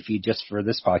dedicated feed just for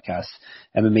this podcast,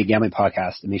 MMA Gambling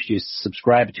Podcast, and make sure you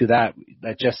subscribe to that.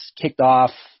 That just kicked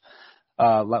off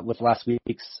with last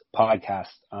week's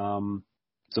podcast.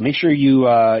 So make sure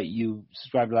you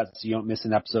subscribe to that so you don't miss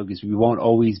an episode, because we won't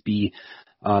always be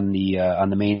on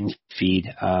the main feed.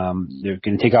 They're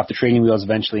going to take off the training wheels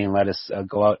eventually and let us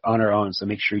go out on our own. So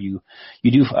make sure you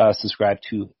do subscribe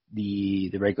to the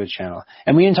regular channel.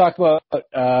 And we didn't talk about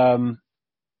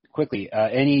quickly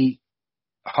any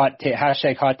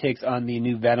hashtag hot takes on the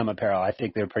new Venom apparel. I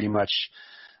think they're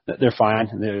fine.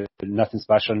 They're nothing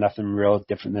special, nothing real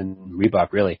different than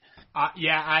Reebok, really.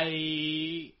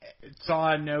 I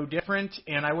saw no different,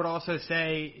 and I would also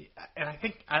say, and I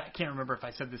can't remember if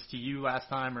I said this to you last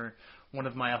time or one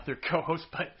of my other co-hosts,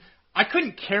 but I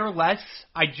couldn't care less.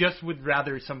 I just would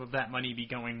rather some of that money be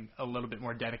going a little bit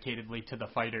more dedicatedly to the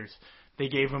fighters. They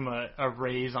gave them a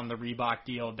raise on the Reebok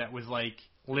deal that was like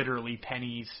literally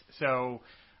pennies. So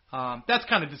That's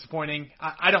kind of disappointing.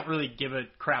 I don't really give a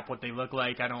crap what they look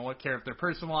like. I don't care if they're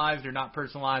personalized or not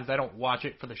personalized. I don't watch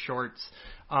it for the shorts.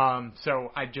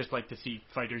 So I'd just like to see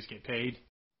fighters get paid.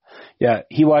 Yeah,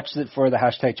 he watched it for the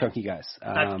hashtag chunky guys.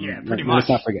 Pretty much. Let's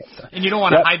not forget. So. And you don't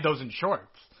want to hide those in shorts.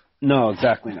 No,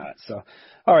 exactly not. So,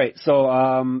 all right.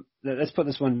 So, let's put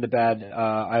this one to bed.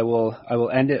 I will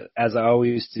end it as I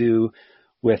always do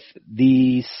with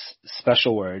these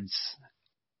special words.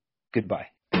 Goodbye.